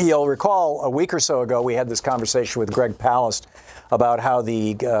 You'll recall a week or so ago we had this conversation with Greg Palast about how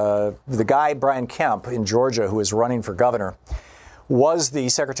the guy, Brian Kemp, in Georgia, who is running for governor, was the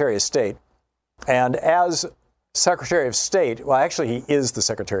Secretary of State. And as Secretary of State, well, actually he is the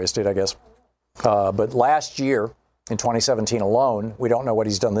Secretary of State, I guess. But last year, in 2017 alone, we don't know what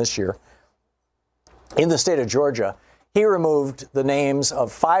he's done this year, in the state of Georgia, he removed the names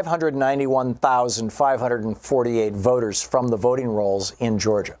of 591,548 voters from the voting rolls in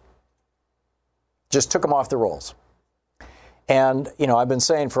Georgia. Just took them off the rolls. And, you know, I've been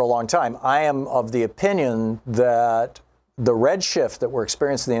saying for a long time, I am of the opinion that the red shift that we're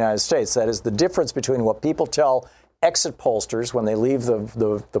experiencing in the United States, that is the difference between what people tell exit pollsters when they leave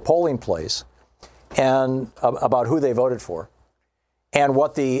the polling place and about who they voted for, and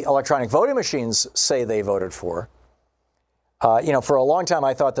what the electronic voting machines say they voted for. You know, for a long time,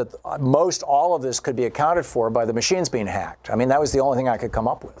 I thought that most all of this could be accounted for by the machines being hacked. I mean, that was the only thing I could come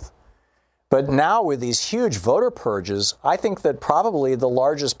up with. But now with these huge voter purges, I think that probably the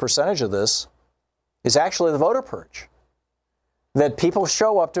largest percentage of this is actually the voter purge. That people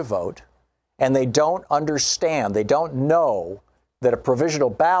show up to vote and they don't understand, they don't know that a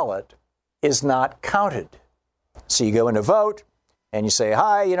provisional ballot is not counted. So you go in to vote, and you say,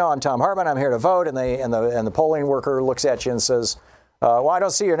 "Hi, you know, I'm Thom Hartmann. I'm here to vote." And the polling worker looks at you and says, "Well, I don't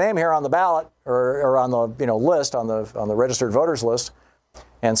see your name here on the ballot or on the list on the registered voters list."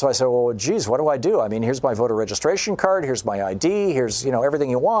 And so I said, "Well, geez, what do I do? I mean, here's my voter registration card. Here's my ID. Here's everything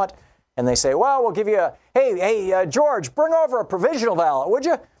you want." And they say, "Well, we'll give you hey, George, bring over a provisional ballot, would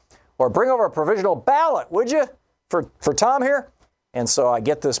you? Or bring over a provisional ballot, would you, for Thom here?" And so I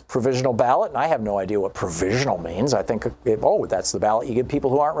get this provisional ballot, and I have no idea what provisional means. I think, that's the ballot you give people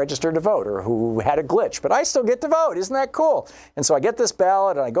who aren't registered to vote or who had a glitch. But I still get to vote. Isn't that cool? And so I get this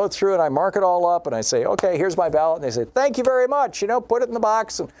ballot, and I go through, and I mark it all up, and I say, "Okay, here's my ballot." And they say, "Thank you very much. Put it in the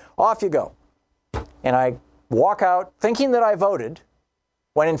box, and off you go." And I walk out thinking that I voted,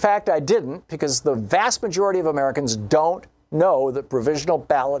 when in fact I didn't, because the vast majority of Americans don't know that provisional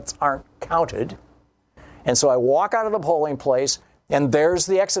ballots aren't counted. And so I walk out of the polling place, and there's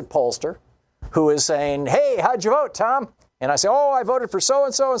the exit pollster who is saying, "Hey, how'd you vote, Thom?" And I say, "Oh, I voted for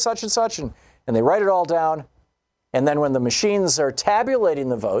so-and-so and such and such." And they write it all down. And then when the machines are tabulating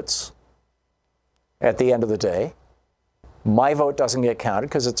the votes at the end of the day, my vote doesn't get counted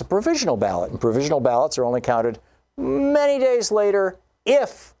because it's a provisional ballot. And provisional ballots are only counted many days later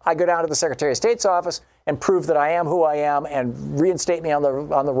if I go down to the Secretary of State's office and prove that I am who I am and reinstate me on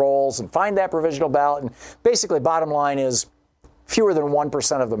the rolls and find that provisional ballot. And basically, bottom line is, fewer than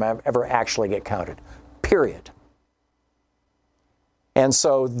 1% of them ever actually get counted, period. And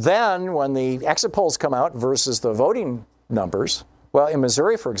so then when the exit polls come out versus the voting numbers, well, in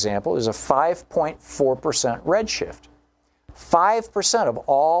Missouri, for example, there's a 5.4% red shift. 5% of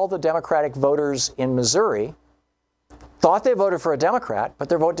all the Democratic voters in Missouri thought they voted for a Democrat, but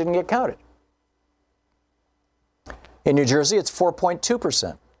their vote didn't get counted. In New Jersey, it's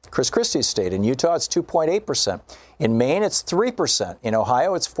 4.2%. Chris Christie's state. In Utah, it's 2.8%. In Maine, it's 3%. In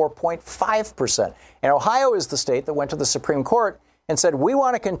Ohio, it's 4.5%. And Ohio is the state that went to the Supreme Court and said, "We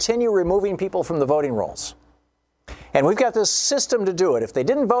want to continue removing people from the voting rolls. And we've got this system to do it. If they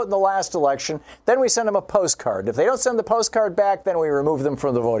didn't vote in the last election, then we send them a postcard. If they don't send the postcard back, then we remove them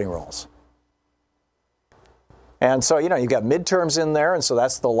from the voting rolls." And so, you've got midterms in there, and so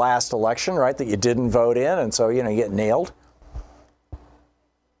that's the last election, right, that you didn't vote in, and so, you get nailed.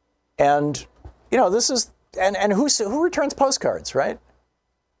 And, this is, and who returns postcards, right?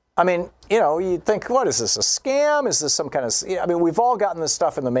 I mean, you think, what is this, a scam? Is this some kind of, we've all gotten this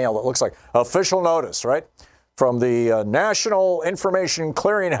stuff in the mail that looks like official notice, right? From the National Information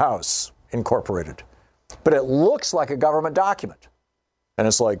Clearinghouse Incorporated. But it looks like a government document. And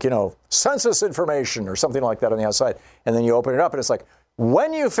it's like, census information or something like that on the outside. And then you open it up and it's like,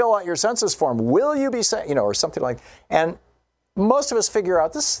 when you fill out your census form, will you be sent, or something like, and most of us figure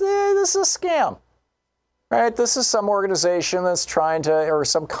out this is a scam, right? This is some organization that's trying to, or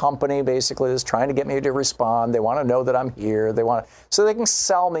some company basically that's trying to get me to respond. They want to know that I'm here. So they can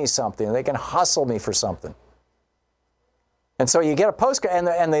sell me something. They can hustle me for something. And so you get a postcard,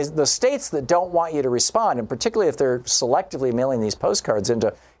 and the states that don't want you to respond, and particularly if they're selectively mailing these postcards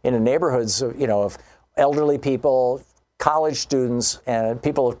into neighborhoods, of elderly people, college students, and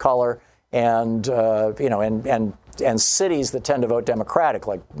people of color, and cities that tend to vote Democratic,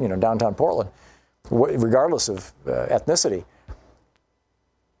 like downtown Portland, regardless of ethnicity.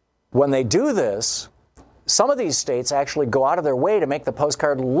 When they do this, some of these states actually go out of their way to make the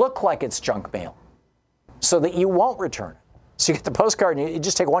postcard look like it's junk mail, so that you won't return it. So you get the postcard and you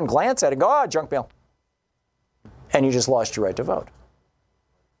just take one glance at it and go, junk mail, and you just lost your right to vote.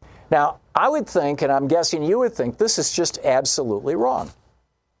 Now, I would think, and I'm guessing you would think, this is just absolutely wrong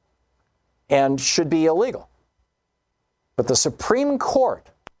and should be illegal. But the Supreme Court,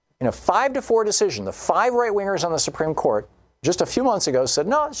 in a 5-4 decision, the 5 right-wingers on the Supreme Court just a few months ago said,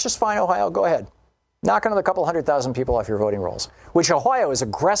 no, it's just fine, Ohio, go ahead. Knock another couple 100,000 people off your voting rolls, which Ohio is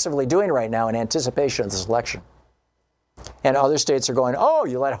aggressively doing right now in anticipation of this election. And other states are going, oh,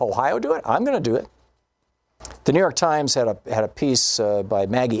 you let Ohio do it? I'm going to do it. The New York Times had a piece by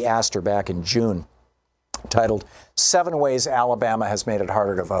Maggie Astor back in June titled 7 Ways Alabama Has Made It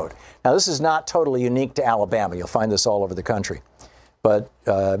Harder to Vote. Now, this is not totally unique to Alabama. You'll find this all over the country. But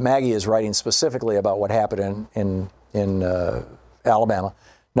Maggie is writing specifically about what happened in Alabama.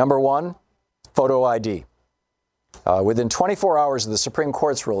 Number 1, photo ID. Within 24 hours of the Supreme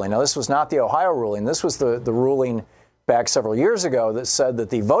Court's ruling, now this was not the Ohio ruling, this was the ruling back several years ago that said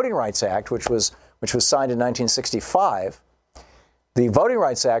that the Voting Rights Act, which was signed in 1965, the Voting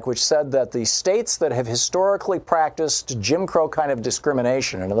Rights Act, which said that the states that have historically practiced Jim Crow kind of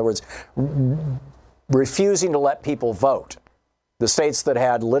discrimination, in other words, refusing to let people vote, the states that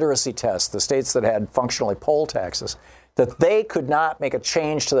had literacy tests, the states that had functionally poll taxes, that they could not make a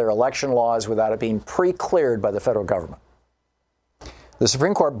change to their election laws without it being pre-cleared by the federal government. The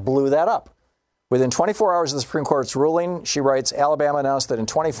Supreme Court blew that up. Within 24 hours of the Supreme Court's ruling, she writes, Alabama announced that in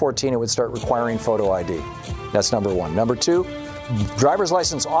 2014 it would start requiring photo ID. That's number 1. Number 2, driver's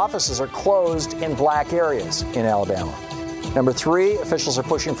license offices are closed in black areas in Alabama. Number 3, officials are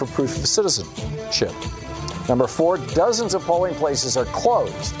pushing for proof of citizenship. Number 4, dozens of polling places are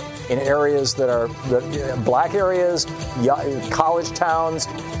closed in areas that are black areas, college towns,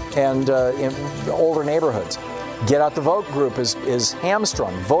 and in older neighborhoods. Get Out the Vote group is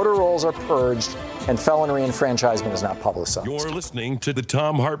hamstrung. Voter rolls are purged, and felon reenfranchisement is not publicized. You're listening to the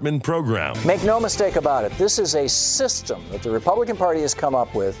Thom Hartmann Program. Make no mistake about it. This is a system that the Republican Party has come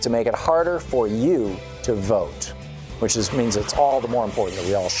up with to make it harder for you to vote, which means it's all the more important that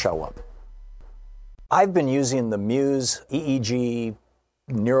we all show up. I've been using the Muse EEG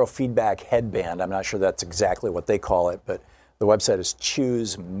neurofeedback headband. I'm not sure that's exactly what they call it, but the website is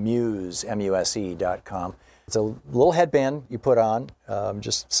choosemuse.com. It's a little headband you put on,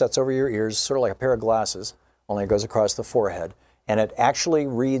 just sets over your ears, sort of like a pair of glasses, only it goes across the forehead. And it actually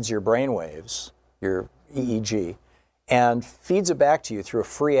reads your brain waves, your EEG, and feeds it back to you through a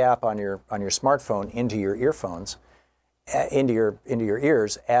free app on your smartphone into your earphones, into your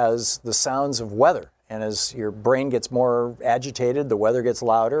ears as the sounds of weather. And as your brain gets more agitated, the weather gets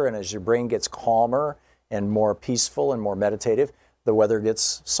louder, and as your brain gets calmer and more peaceful and more meditative, the weather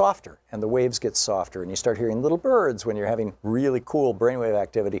gets softer and the waves get softer, and you start hearing little birds when you're having really cool brainwave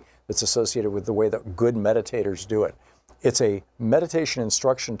activity that's associated with the way that good meditators do it. It's a meditation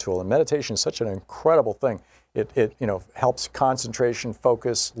instruction tool, and meditation is such an incredible thing. It helps concentration,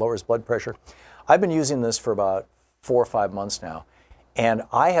 focus, lowers blood pressure. I've been using this for about 4 or 5 months now, and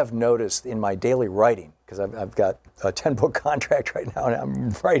I have noticed in my daily writing, because I've got a 10-book contract right now, and I'm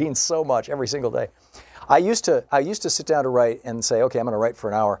writing so much every single day. I used to sit down to write and say, okay, I'm going to write for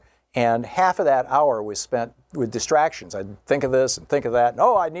an hour, and half of that hour was spent with distractions. I'd think of this and think of that, and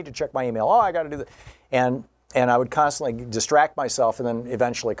I need to check my email. I got to do that, and I would constantly distract myself and then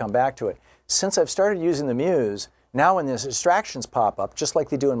eventually come back to it. Since I've started using the Muse, now when these distractions pop up, just like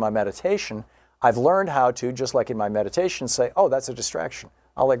they do in my meditation, I've learned how to, just like in my meditation, say, oh, that's a distraction.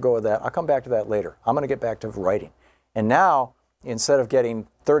 I'll let go of that. I'll come back to that later. I'm going to get back to writing. And now, instead of getting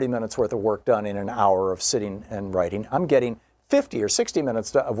 30 minutes worth of work done in an hour of sitting and writing, I'm getting 50 or 60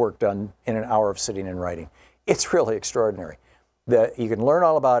 minutes of work done in an hour of sitting and writing. It's really extraordinary. You can learn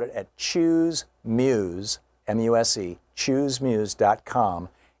all about it at choosemuse, M-U-S-E, choosemuse.com.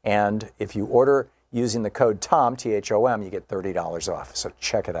 And if you order using the code THOM, T-H-O-M, you get $30 off. So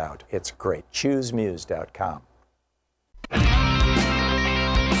check it out. It's great. choosemuse.com.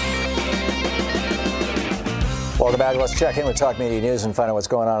 Welcome back. Let's check in with Talk Media News and find out what's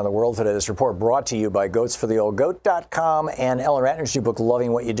going on in the world today. This report brought to you by goatsfortheoldgoat.com and Ellen Ratner's new book,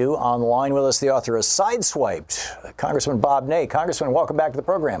 Loving What You Do. Online with us, the author of Sideswiped, Congressman Bob Ney. Congressman, welcome back to the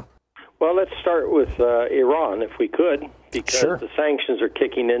program. Well, let's start with Iran, if we could, because Sure. The sanctions are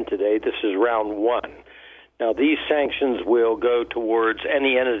kicking in today. This is round one. Now, these sanctions will go towards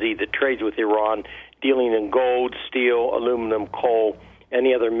any entity that trades with Iran, dealing in gold, steel, aluminum, coal,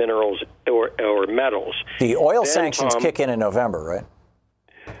 any other minerals or metals. The oil sanctions kick in November, right?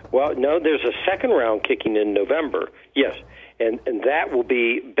 Well, no, there's a second round kicking in November, yes, and that will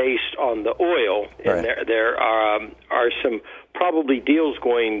be based on the oil. And Right. there are some probably deals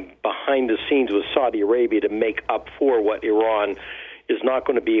going behind the scenes with Saudi Arabia to make up for what Iran is not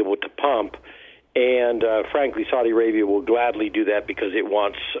going to be able to pump. And frankly, Saudi Arabia will gladly do that because it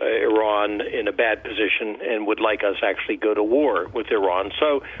wants Iran in a bad position and would like us actually go to war with Iran.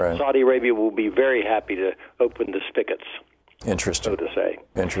 So Saudi Arabia will be very happy to open the spigots. Interesting. So to say.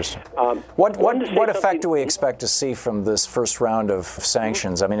 Interesting. What effect do we expect to see from this first round of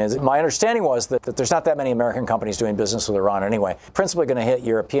sanctions? I mean, my understanding was that there's not that many American companies doing business with Iran anyway. Principally going to hit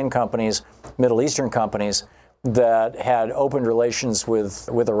European companies, Middle Eastern companies that had opened relations with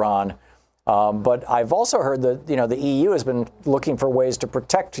Iran. But I've also heard that, the EU has been looking for ways to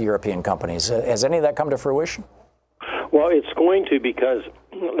protect European companies. Has any of that come to fruition? Well, it's going to, because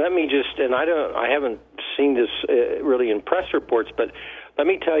let me just, and I haven't seen this really in press reports, but let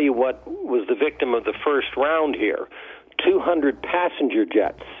me tell you what was the victim of the first round here. 200 passenger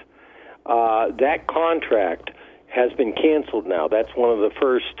jets. That contract has been canceled now. That's one of the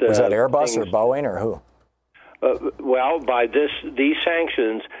first. Was that Airbus or Boeing or who? Well, by these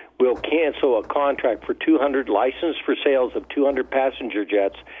sanctions, will cancel a contract for 200 license for sales of 200 passenger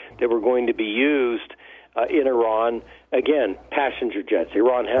jets that were going to be used in Iran. Again, passenger jets.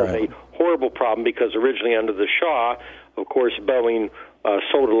 Iran has a horrible problem because originally under the Shah, of course, Boeing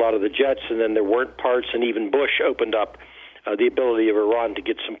sold a lot of the jets, and then there weren't parts, and even Bush opened up the ability of Iran to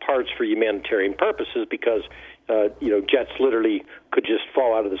get some parts for humanitarian purposes because, jets literally could just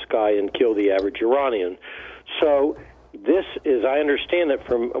fall out of the sky and kill the average Iranian. So this is, I understand that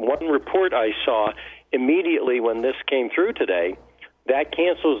from one report I saw, immediately when this came through today, that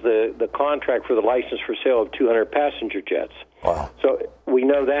cancels the contract for the license for sale of 200 passenger jets. Wow. So we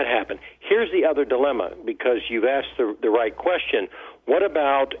know that happened. Here's the other dilemma, because you've asked the right question. What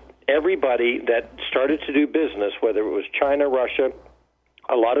about everybody that started to do business, whether it was China, Russia,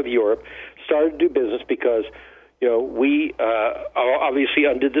 a lot of Europe, started to do business because, we obviously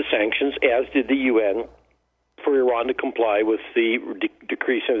undid the sanctions, as did the UN, for Iran to comply with the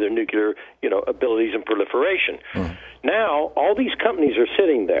decrease of their nuclear, abilities and proliferation. Now, all these companies are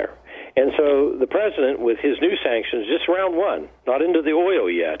sitting there. And so the president, with his new sanctions, just round one, not into the oil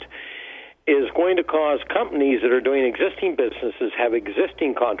yet, is going to cause companies that are doing existing businesses, have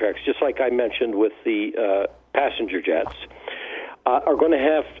existing contracts, just like I mentioned with the passenger jets, are going to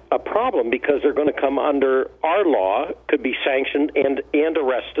have a problem because they're going to come under our law, could be sanctioned and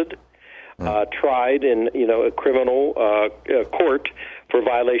arrested, tried in a criminal court for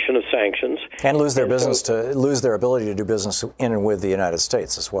violation of sanctions, and lose their lose their ability to do business in and with the United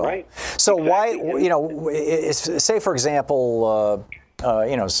States as well. Right. So why, say for example,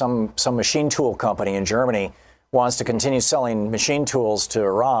 some machine tool company in Germany wants to continue selling machine tools to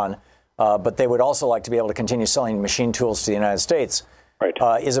Iran, but they would also like to be able to continue selling machine tools to the United States.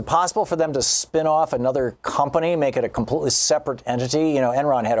 Right. Is it possible for them to spin off another company, make it a completely separate entity?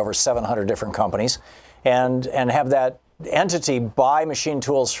 Enron had over 700 different companies, and have that entity buy machine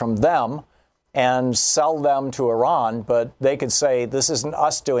tools from them and sell them to Iran, but they could say, this isn't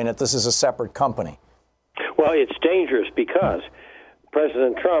us doing it, this is a separate company. Well, it's dangerous because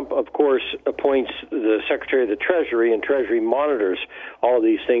President Trump, of course, appoints the Secretary of the Treasury, and Treasury monitors all of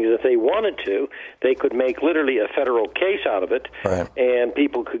these things. If they wanted to, they could make literally a federal case out of it, and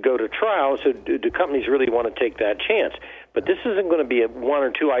people could go to trial. So do companies really want to take that chance? But this isn't going to be one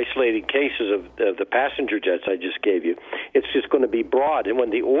or two isolated cases of the passenger jets I just gave you. It's just going to be broad. And when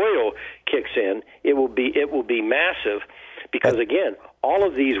the oil kicks in, it will be massive because, again, all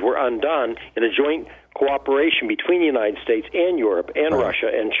of these were undone in a joint cooperation between the United States and Europe and Russia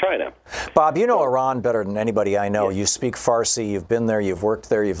and China. Bob, you know Iran better than anybody I know. Yes. You speak Farsi. You've been there. You've worked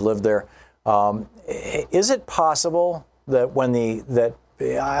there. You've lived there. Is it possible that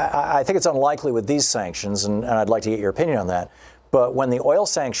I think it's unlikely with these sanctions, and I'd like to get your opinion on that, but when the oil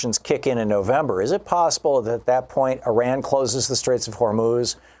sanctions kick in November, is it possible that at that point Iran closes the Straits of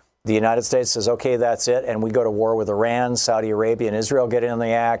Hormuz, the United States says, okay, that's it, and we go to war with Iran, Saudi Arabia and Israel get in on the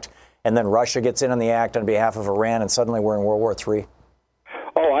act, and then Russia gets in on the act on behalf of Iran, and suddenly we're in World War III?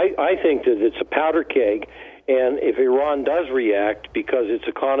 Oh, I think that it's a powder keg, and if Iran does react because its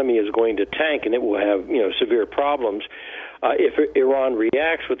economy is going to tank and it will have severe problems, if Iran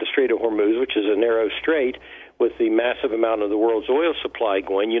reacts with the Strait of Hormuz, which is a narrow strait, with the massive amount of the world's oil supply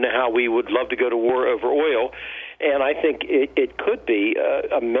going, you know how we would love to go to war over oil, and I think it could be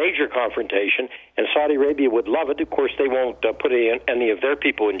a major confrontation, and Saudi Arabia would love it. Of course, they won't put any of their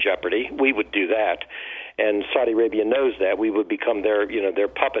people in jeopardy. We would do that, and Saudi Arabia knows that. We would become their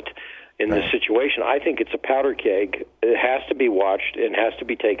puppet in this situation. I think it's a powder keg. It has to be watched and has to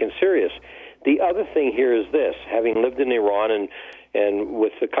be taken serious. The other thing here is this: having lived in Iran and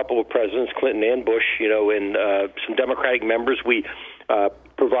with a couple of presidents, Clinton and Bush, and some Democratic members, we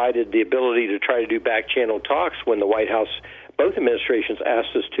provided the ability to try to do back-channel talks when the White House both administrations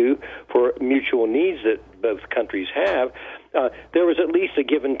asked us to for mutual needs that both countries have, there was at least a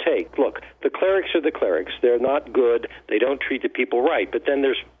give and take. Look, the clerics are the clerics. They're not good. They don't treat the people right. But then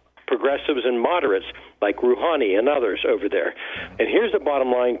there's progressives and moderates like Rouhani and others over there. And here's the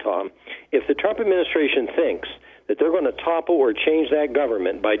bottom line, Tom. If the Trump administration thinks that they're going to topple or change that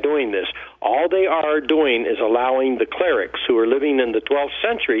government by doing this, all they are doing is allowing the clerics who are living in the 12th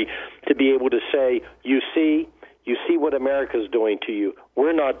century to be able to say, you see what America's doing to you.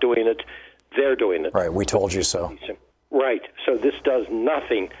 We're not doing it. They're doing it. Right. We told you so. Right. So this does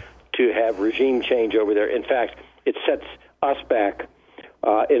nothing to have regime change over there. In fact, it sets us back,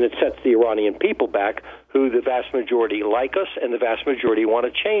 and it sets the Iranian people back, who the vast majority like us and the vast majority want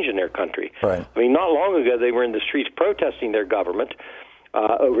to change in their country. Right. I mean, not long ago they were in the streets protesting their government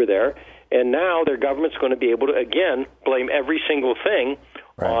over there, and now their government's going to be able to, again, blame every single thing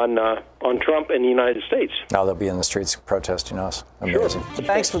on Trump and the United States. Now they'll be in the streets protesting us. Amazing. Sure.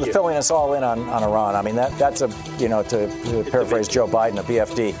 Thanks for filling us all in on Iran. I mean, that's to paraphrase Joe Biden, a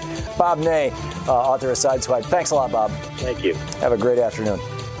BFD. Bob Ney, author of Sideswipe. Thanks a lot, Bob. Thank you. Have a great afternoon.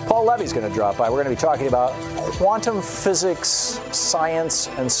 Paul Levy's going to drop by. We're going to be talking about quantum physics, science,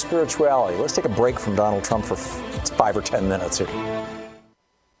 and spirituality. Let's take a break from Donald Trump for 5 or 10 minutes here.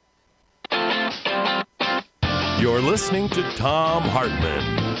 You're listening to Thom Hartmann.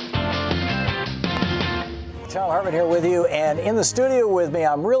 Thom Hartmann here with you, and in the studio with me,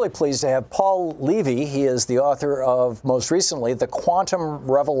 I'm really pleased to have Paul Levy. He is the author of, most recently, The Quantum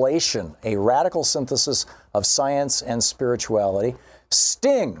Revelation, a radical synthesis of science and spirituality.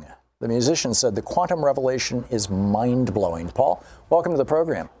 Sting, the musician, said the quantum revelation is mind-blowing. Paul, welcome to the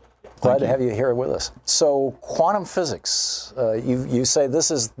program. Glad to have you here with us. So, quantum physics, you say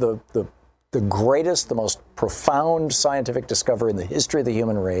this is the greatest, the most profound scientific discovery in the history of the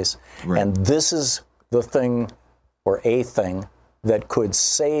human race, right. And this is the thing, or a thing, that could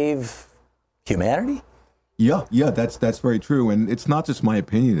save humanity? Yeah, that's very true. And it's not just my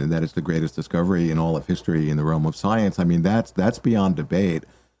opinion that it's the greatest discovery in all of history in the realm of science. I mean, that's beyond debate.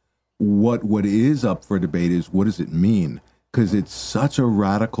 What is up for debate is, what does it mean? Because it's such a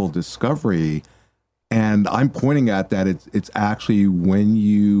radical discovery. And I'm pointing at that it's actually, when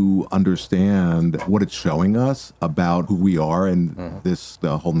you understand what it's showing us about who we are and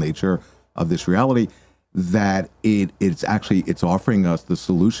the whole nature of this reality, that it's offering us the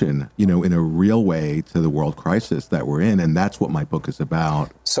solution, in a real way to the world crisis that we're in. And that's what my book is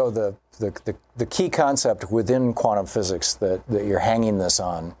about. So the key concept within quantum physics that you're hanging this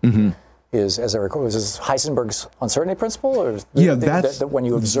on is, as I recall, is Heisenberg's uncertainty principle? Or that when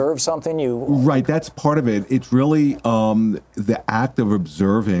you observe something, Right, that's part of it. It's really the act of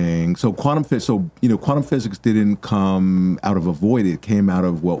observing. So quantum physics didn't come out of a void. It came out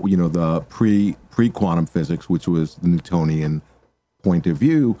of what, the pre-quantum physics, which was the Newtonian point of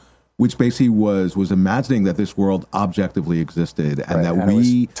view, which basically was imagining that this world objectively existed, and that it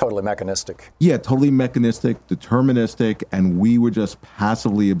was totally mechanistic. Yeah, totally mechanistic, deterministic, and we were just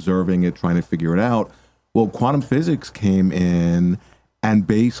passively observing it, trying to figure it out. Well, quantum physics came in and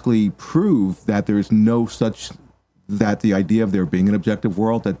basically proved that there is no such, that the idea of there being an objective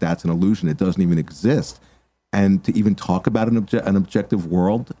world, that's an illusion. It doesn't even exist. And to even talk about an objective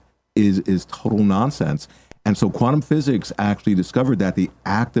world is total nonsense. And so quantum physics actually discovered that the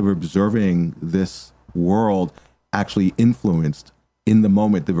act of observing this world actually influenced, in the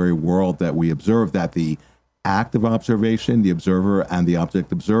moment, the very world that we observe, that the act of observation, the observer, and the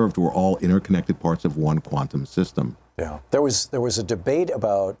object observed were all interconnected parts of one quantum system. Yeah. There was a debate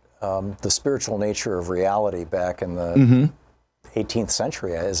about the spiritual nature of reality back in the 18th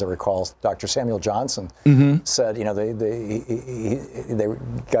century, as I recall. Dr. Samuel Johnson said, they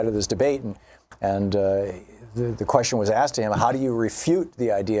got to this debate, and the question was asked to him, how do you refute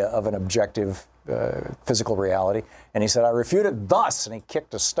the idea of an objective physical reality? And he said, I refute it thus, and he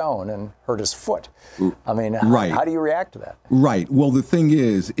kicked a stone and hurt his foot. I mean, how do you react to that? Right. Well, the thing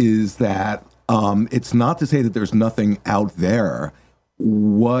is that it's not to say that there's nothing out there.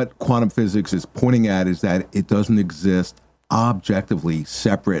 What quantum physics is pointing at is that it doesn't exist objectively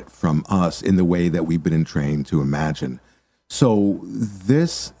separate from us in the way that we've been trained to imagine. So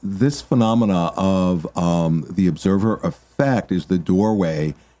this phenomena of the observer effect is the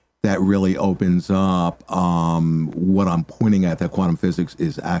doorway that really opens up what I'm pointing at, that quantum physics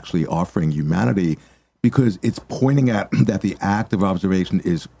is actually offering humanity, because it's pointing at that the act of observation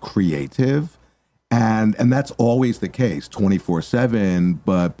is creative, and that's always the case 24/7.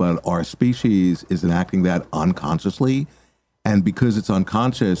 But our species is enacting that unconsciously. And because it's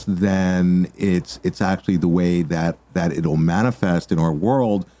unconscious, then it's actually the way that it'll manifest in our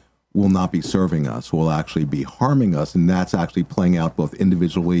world, will not be serving us, will actually be harming us, and that's actually playing out both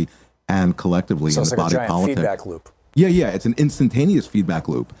individually and collectively in the body politic. So it's like a giant feedback loop. Yeah, it's an instantaneous feedback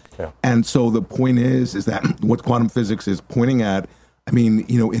loop. Yeah. And so the point is that what quantum physics is pointing at, I mean,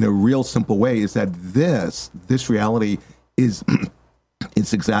 in a real simple way, is that this reality is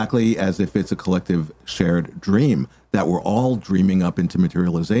it's exactly as if it's a collective shared dream that we're all dreaming up into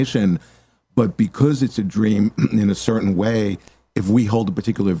materialization. But because it's a dream in a certain way, if we hold a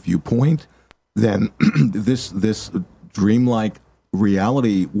particular viewpoint, then this dreamlike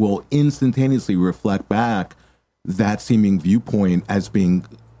reality will instantaneously reflect back that seeming viewpoint as being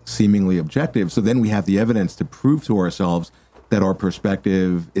seemingly objective. So then we have the evidence to prove to ourselves that our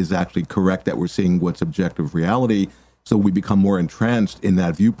perspective is actually correct, that we're seeing what's objective reality. So we become more entrenched in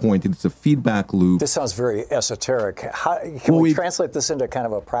that viewpoint. It's a feedback loop. This sounds very esoteric. Can we translate this into kind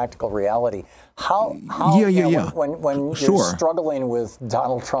of a practical reality? When you're struggling with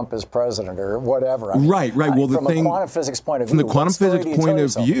Donald Trump as president or whatever. I mean, right. Well, from a quantum physics point of view. From the quantum physics point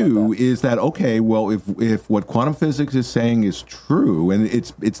of view is that, okay, well, if what quantum physics is saying is true, and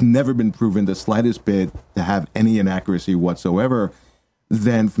it's never been proven the slightest bit to have any inaccuracy whatsoever,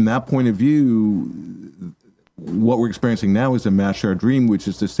 then from that point of view, what we're experiencing now is a mass shared dream, which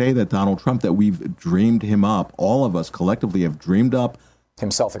is to say that Donald Trump, that we've dreamed him up, all of us collectively have dreamed up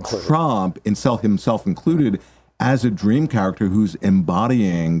himself included. Trump, himself included, as a dream character who's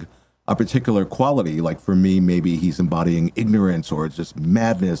embodying a particular quality. Like for me, maybe he's embodying ignorance or just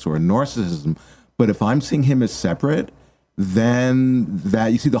madness or narcissism. But if I'm seeing him as separate, then that,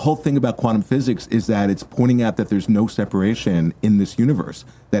 you see, the whole thing about quantum physics is that it's pointing out that there's no separation in this universe,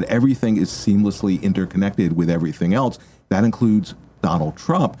 that everything is seamlessly interconnected with everything else. That includes Donald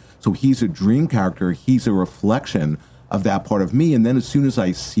Trump. So he's a dream character. He's a reflection of that part of me. And then as soon as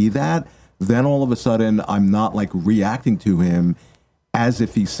I see that, then all of a sudden I'm not like reacting to him as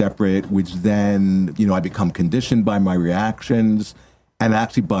if he's separate, which then, I become conditioned by my reactions. And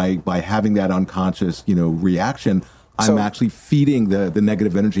actually by having that unconscious, reaction, I'm actually feeding the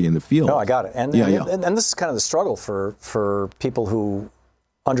negative energy in the field. No, I got it. And this is kind of the struggle for people who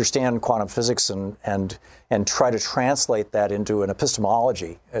understand quantum physics and try to translate that into an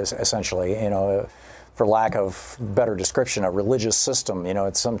epistemology, essentially, for lack of better description, a religious system.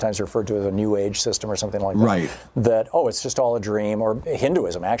 It's sometimes referred to as a New Age system or something like that. Right. That, it's just all a dream. Or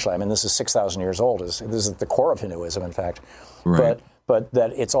Hinduism, actually. I mean, this is 6,000 years old. This is the core of Hinduism, in fact. Right. But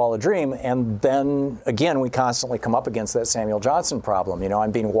that it's all a dream. And then, again, we constantly come up against that Samuel Johnson problem.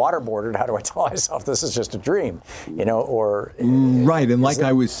 I'm being waterboarded. How do I tell myself this is just a dream? Right. And like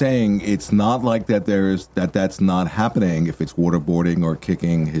I was saying, it's not like that's not happening if it's waterboarding or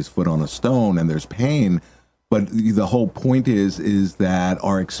kicking his foot on a stone and there's pain. But the whole point is that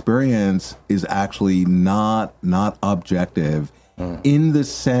our experience is actually not objective in the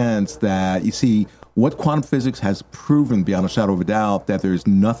sense that, you see, what quantum physics has proven beyond a shadow of a doubt, that there's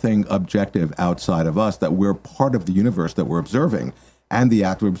nothing objective outside of us, that we're part of the universe that we're observing, and the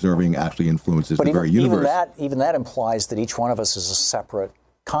act of observing actually influences the very universe. Even that implies that each one of us is a separate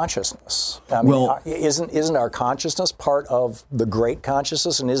consciousness. I mean, isn't our consciousness part of the great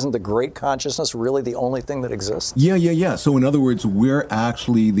consciousness, and isn't the great consciousness really the only thing that exists? Yeah. So in other words, we're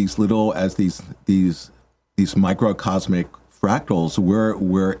actually these microcosmic fractals,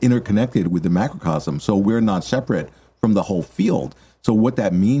 we're interconnected with the macrocosm, so we're not separate from the whole field. So what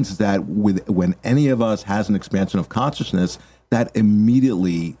that means is that when any of us has an expansion of consciousness, that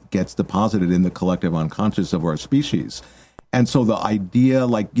immediately gets deposited in the collective unconscious of our species. And so the idea,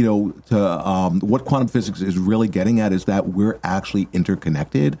 what quantum physics is really getting at is that we're actually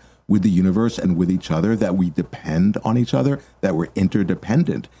interconnected with the universe and with each other, that we depend on each other, that we're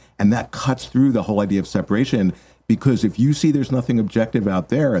interdependent. And that cuts through the whole idea of separation. Because if you see there's nothing objective out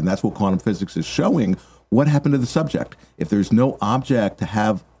there, and that's what quantum physics is showing, what happened to the subject? If there's no object to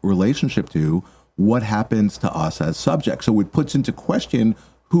have relationship to, what happens to us as subjects? So it puts into question,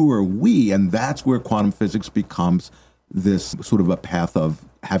 who are we? And that's where quantum physics becomes this sort of a path of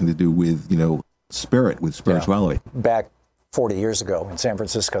having to do with, spirit, with spirituality. Yeah. Back 40 years ago in San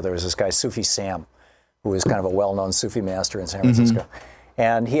Francisco, there was this guy, Sufi Sam, who was kind of a well-known Sufi master in San Francisco. Mm-hmm.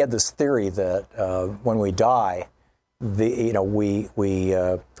 And he had this theory that when we die, we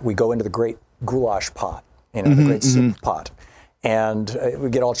go into the great goulash pot, the great soup pot, and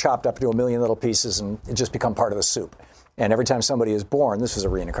we get all chopped up into a million little pieces and it just become part of the soup. And every time somebody is born, this is a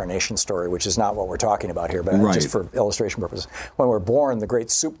reincarnation story, which is not what we're talking about here, but just for illustration purposes. When we're born, the great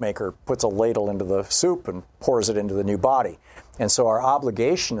soup maker puts a ladle into the soup and pours it into the new body. And so our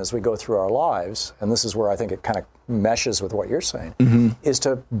obligation as we go through our lives, and this is where I think it kind of meshes with what you're saying, is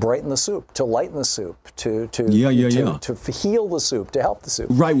to brighten the soup, to lighten the soup, to heal the soup, to help the soup.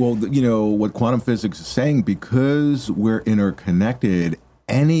 Right. Well, what quantum physics is saying, because we're interconnected,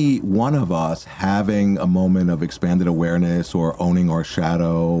 any one of us having a moment of expanded awareness or owning our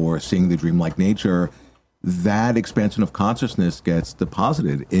shadow or seeing the dreamlike nature, that expansion of consciousness gets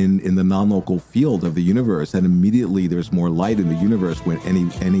deposited in the non-local field of the universe, and immediately there's more light in the universe when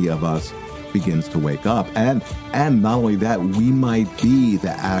any of us begins to wake up. And not only that, we might be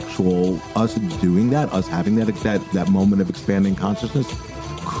the actual us doing that, us having that moment of expanding consciousness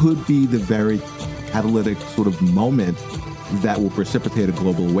could be the very catalytic sort of moment that will precipitate a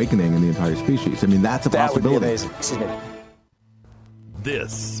global awakening in the entire species. I mean, that's a possibility. That would be amazing. Excuse me.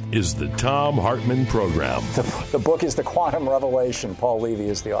 This is the Thom Hartmann Program. The book is The Quantum Revelation. Paul Levy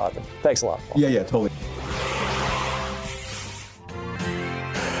is the author. Thanks a lot, Paul. Yeah, totally.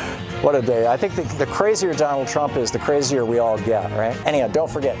 What a day. I think the crazier Donald Trump is, the crazier we all get, right? Anyhow, don't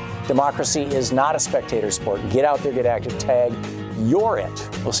forget, democracy is not a spectator sport. Get out there, get active, tag. You're it.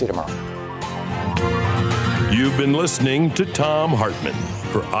 We'll see you tomorrow. You've been listening to Thom Hartmann.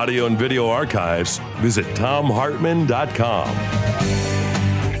 For audio and video archives, visit thomhartmann.com.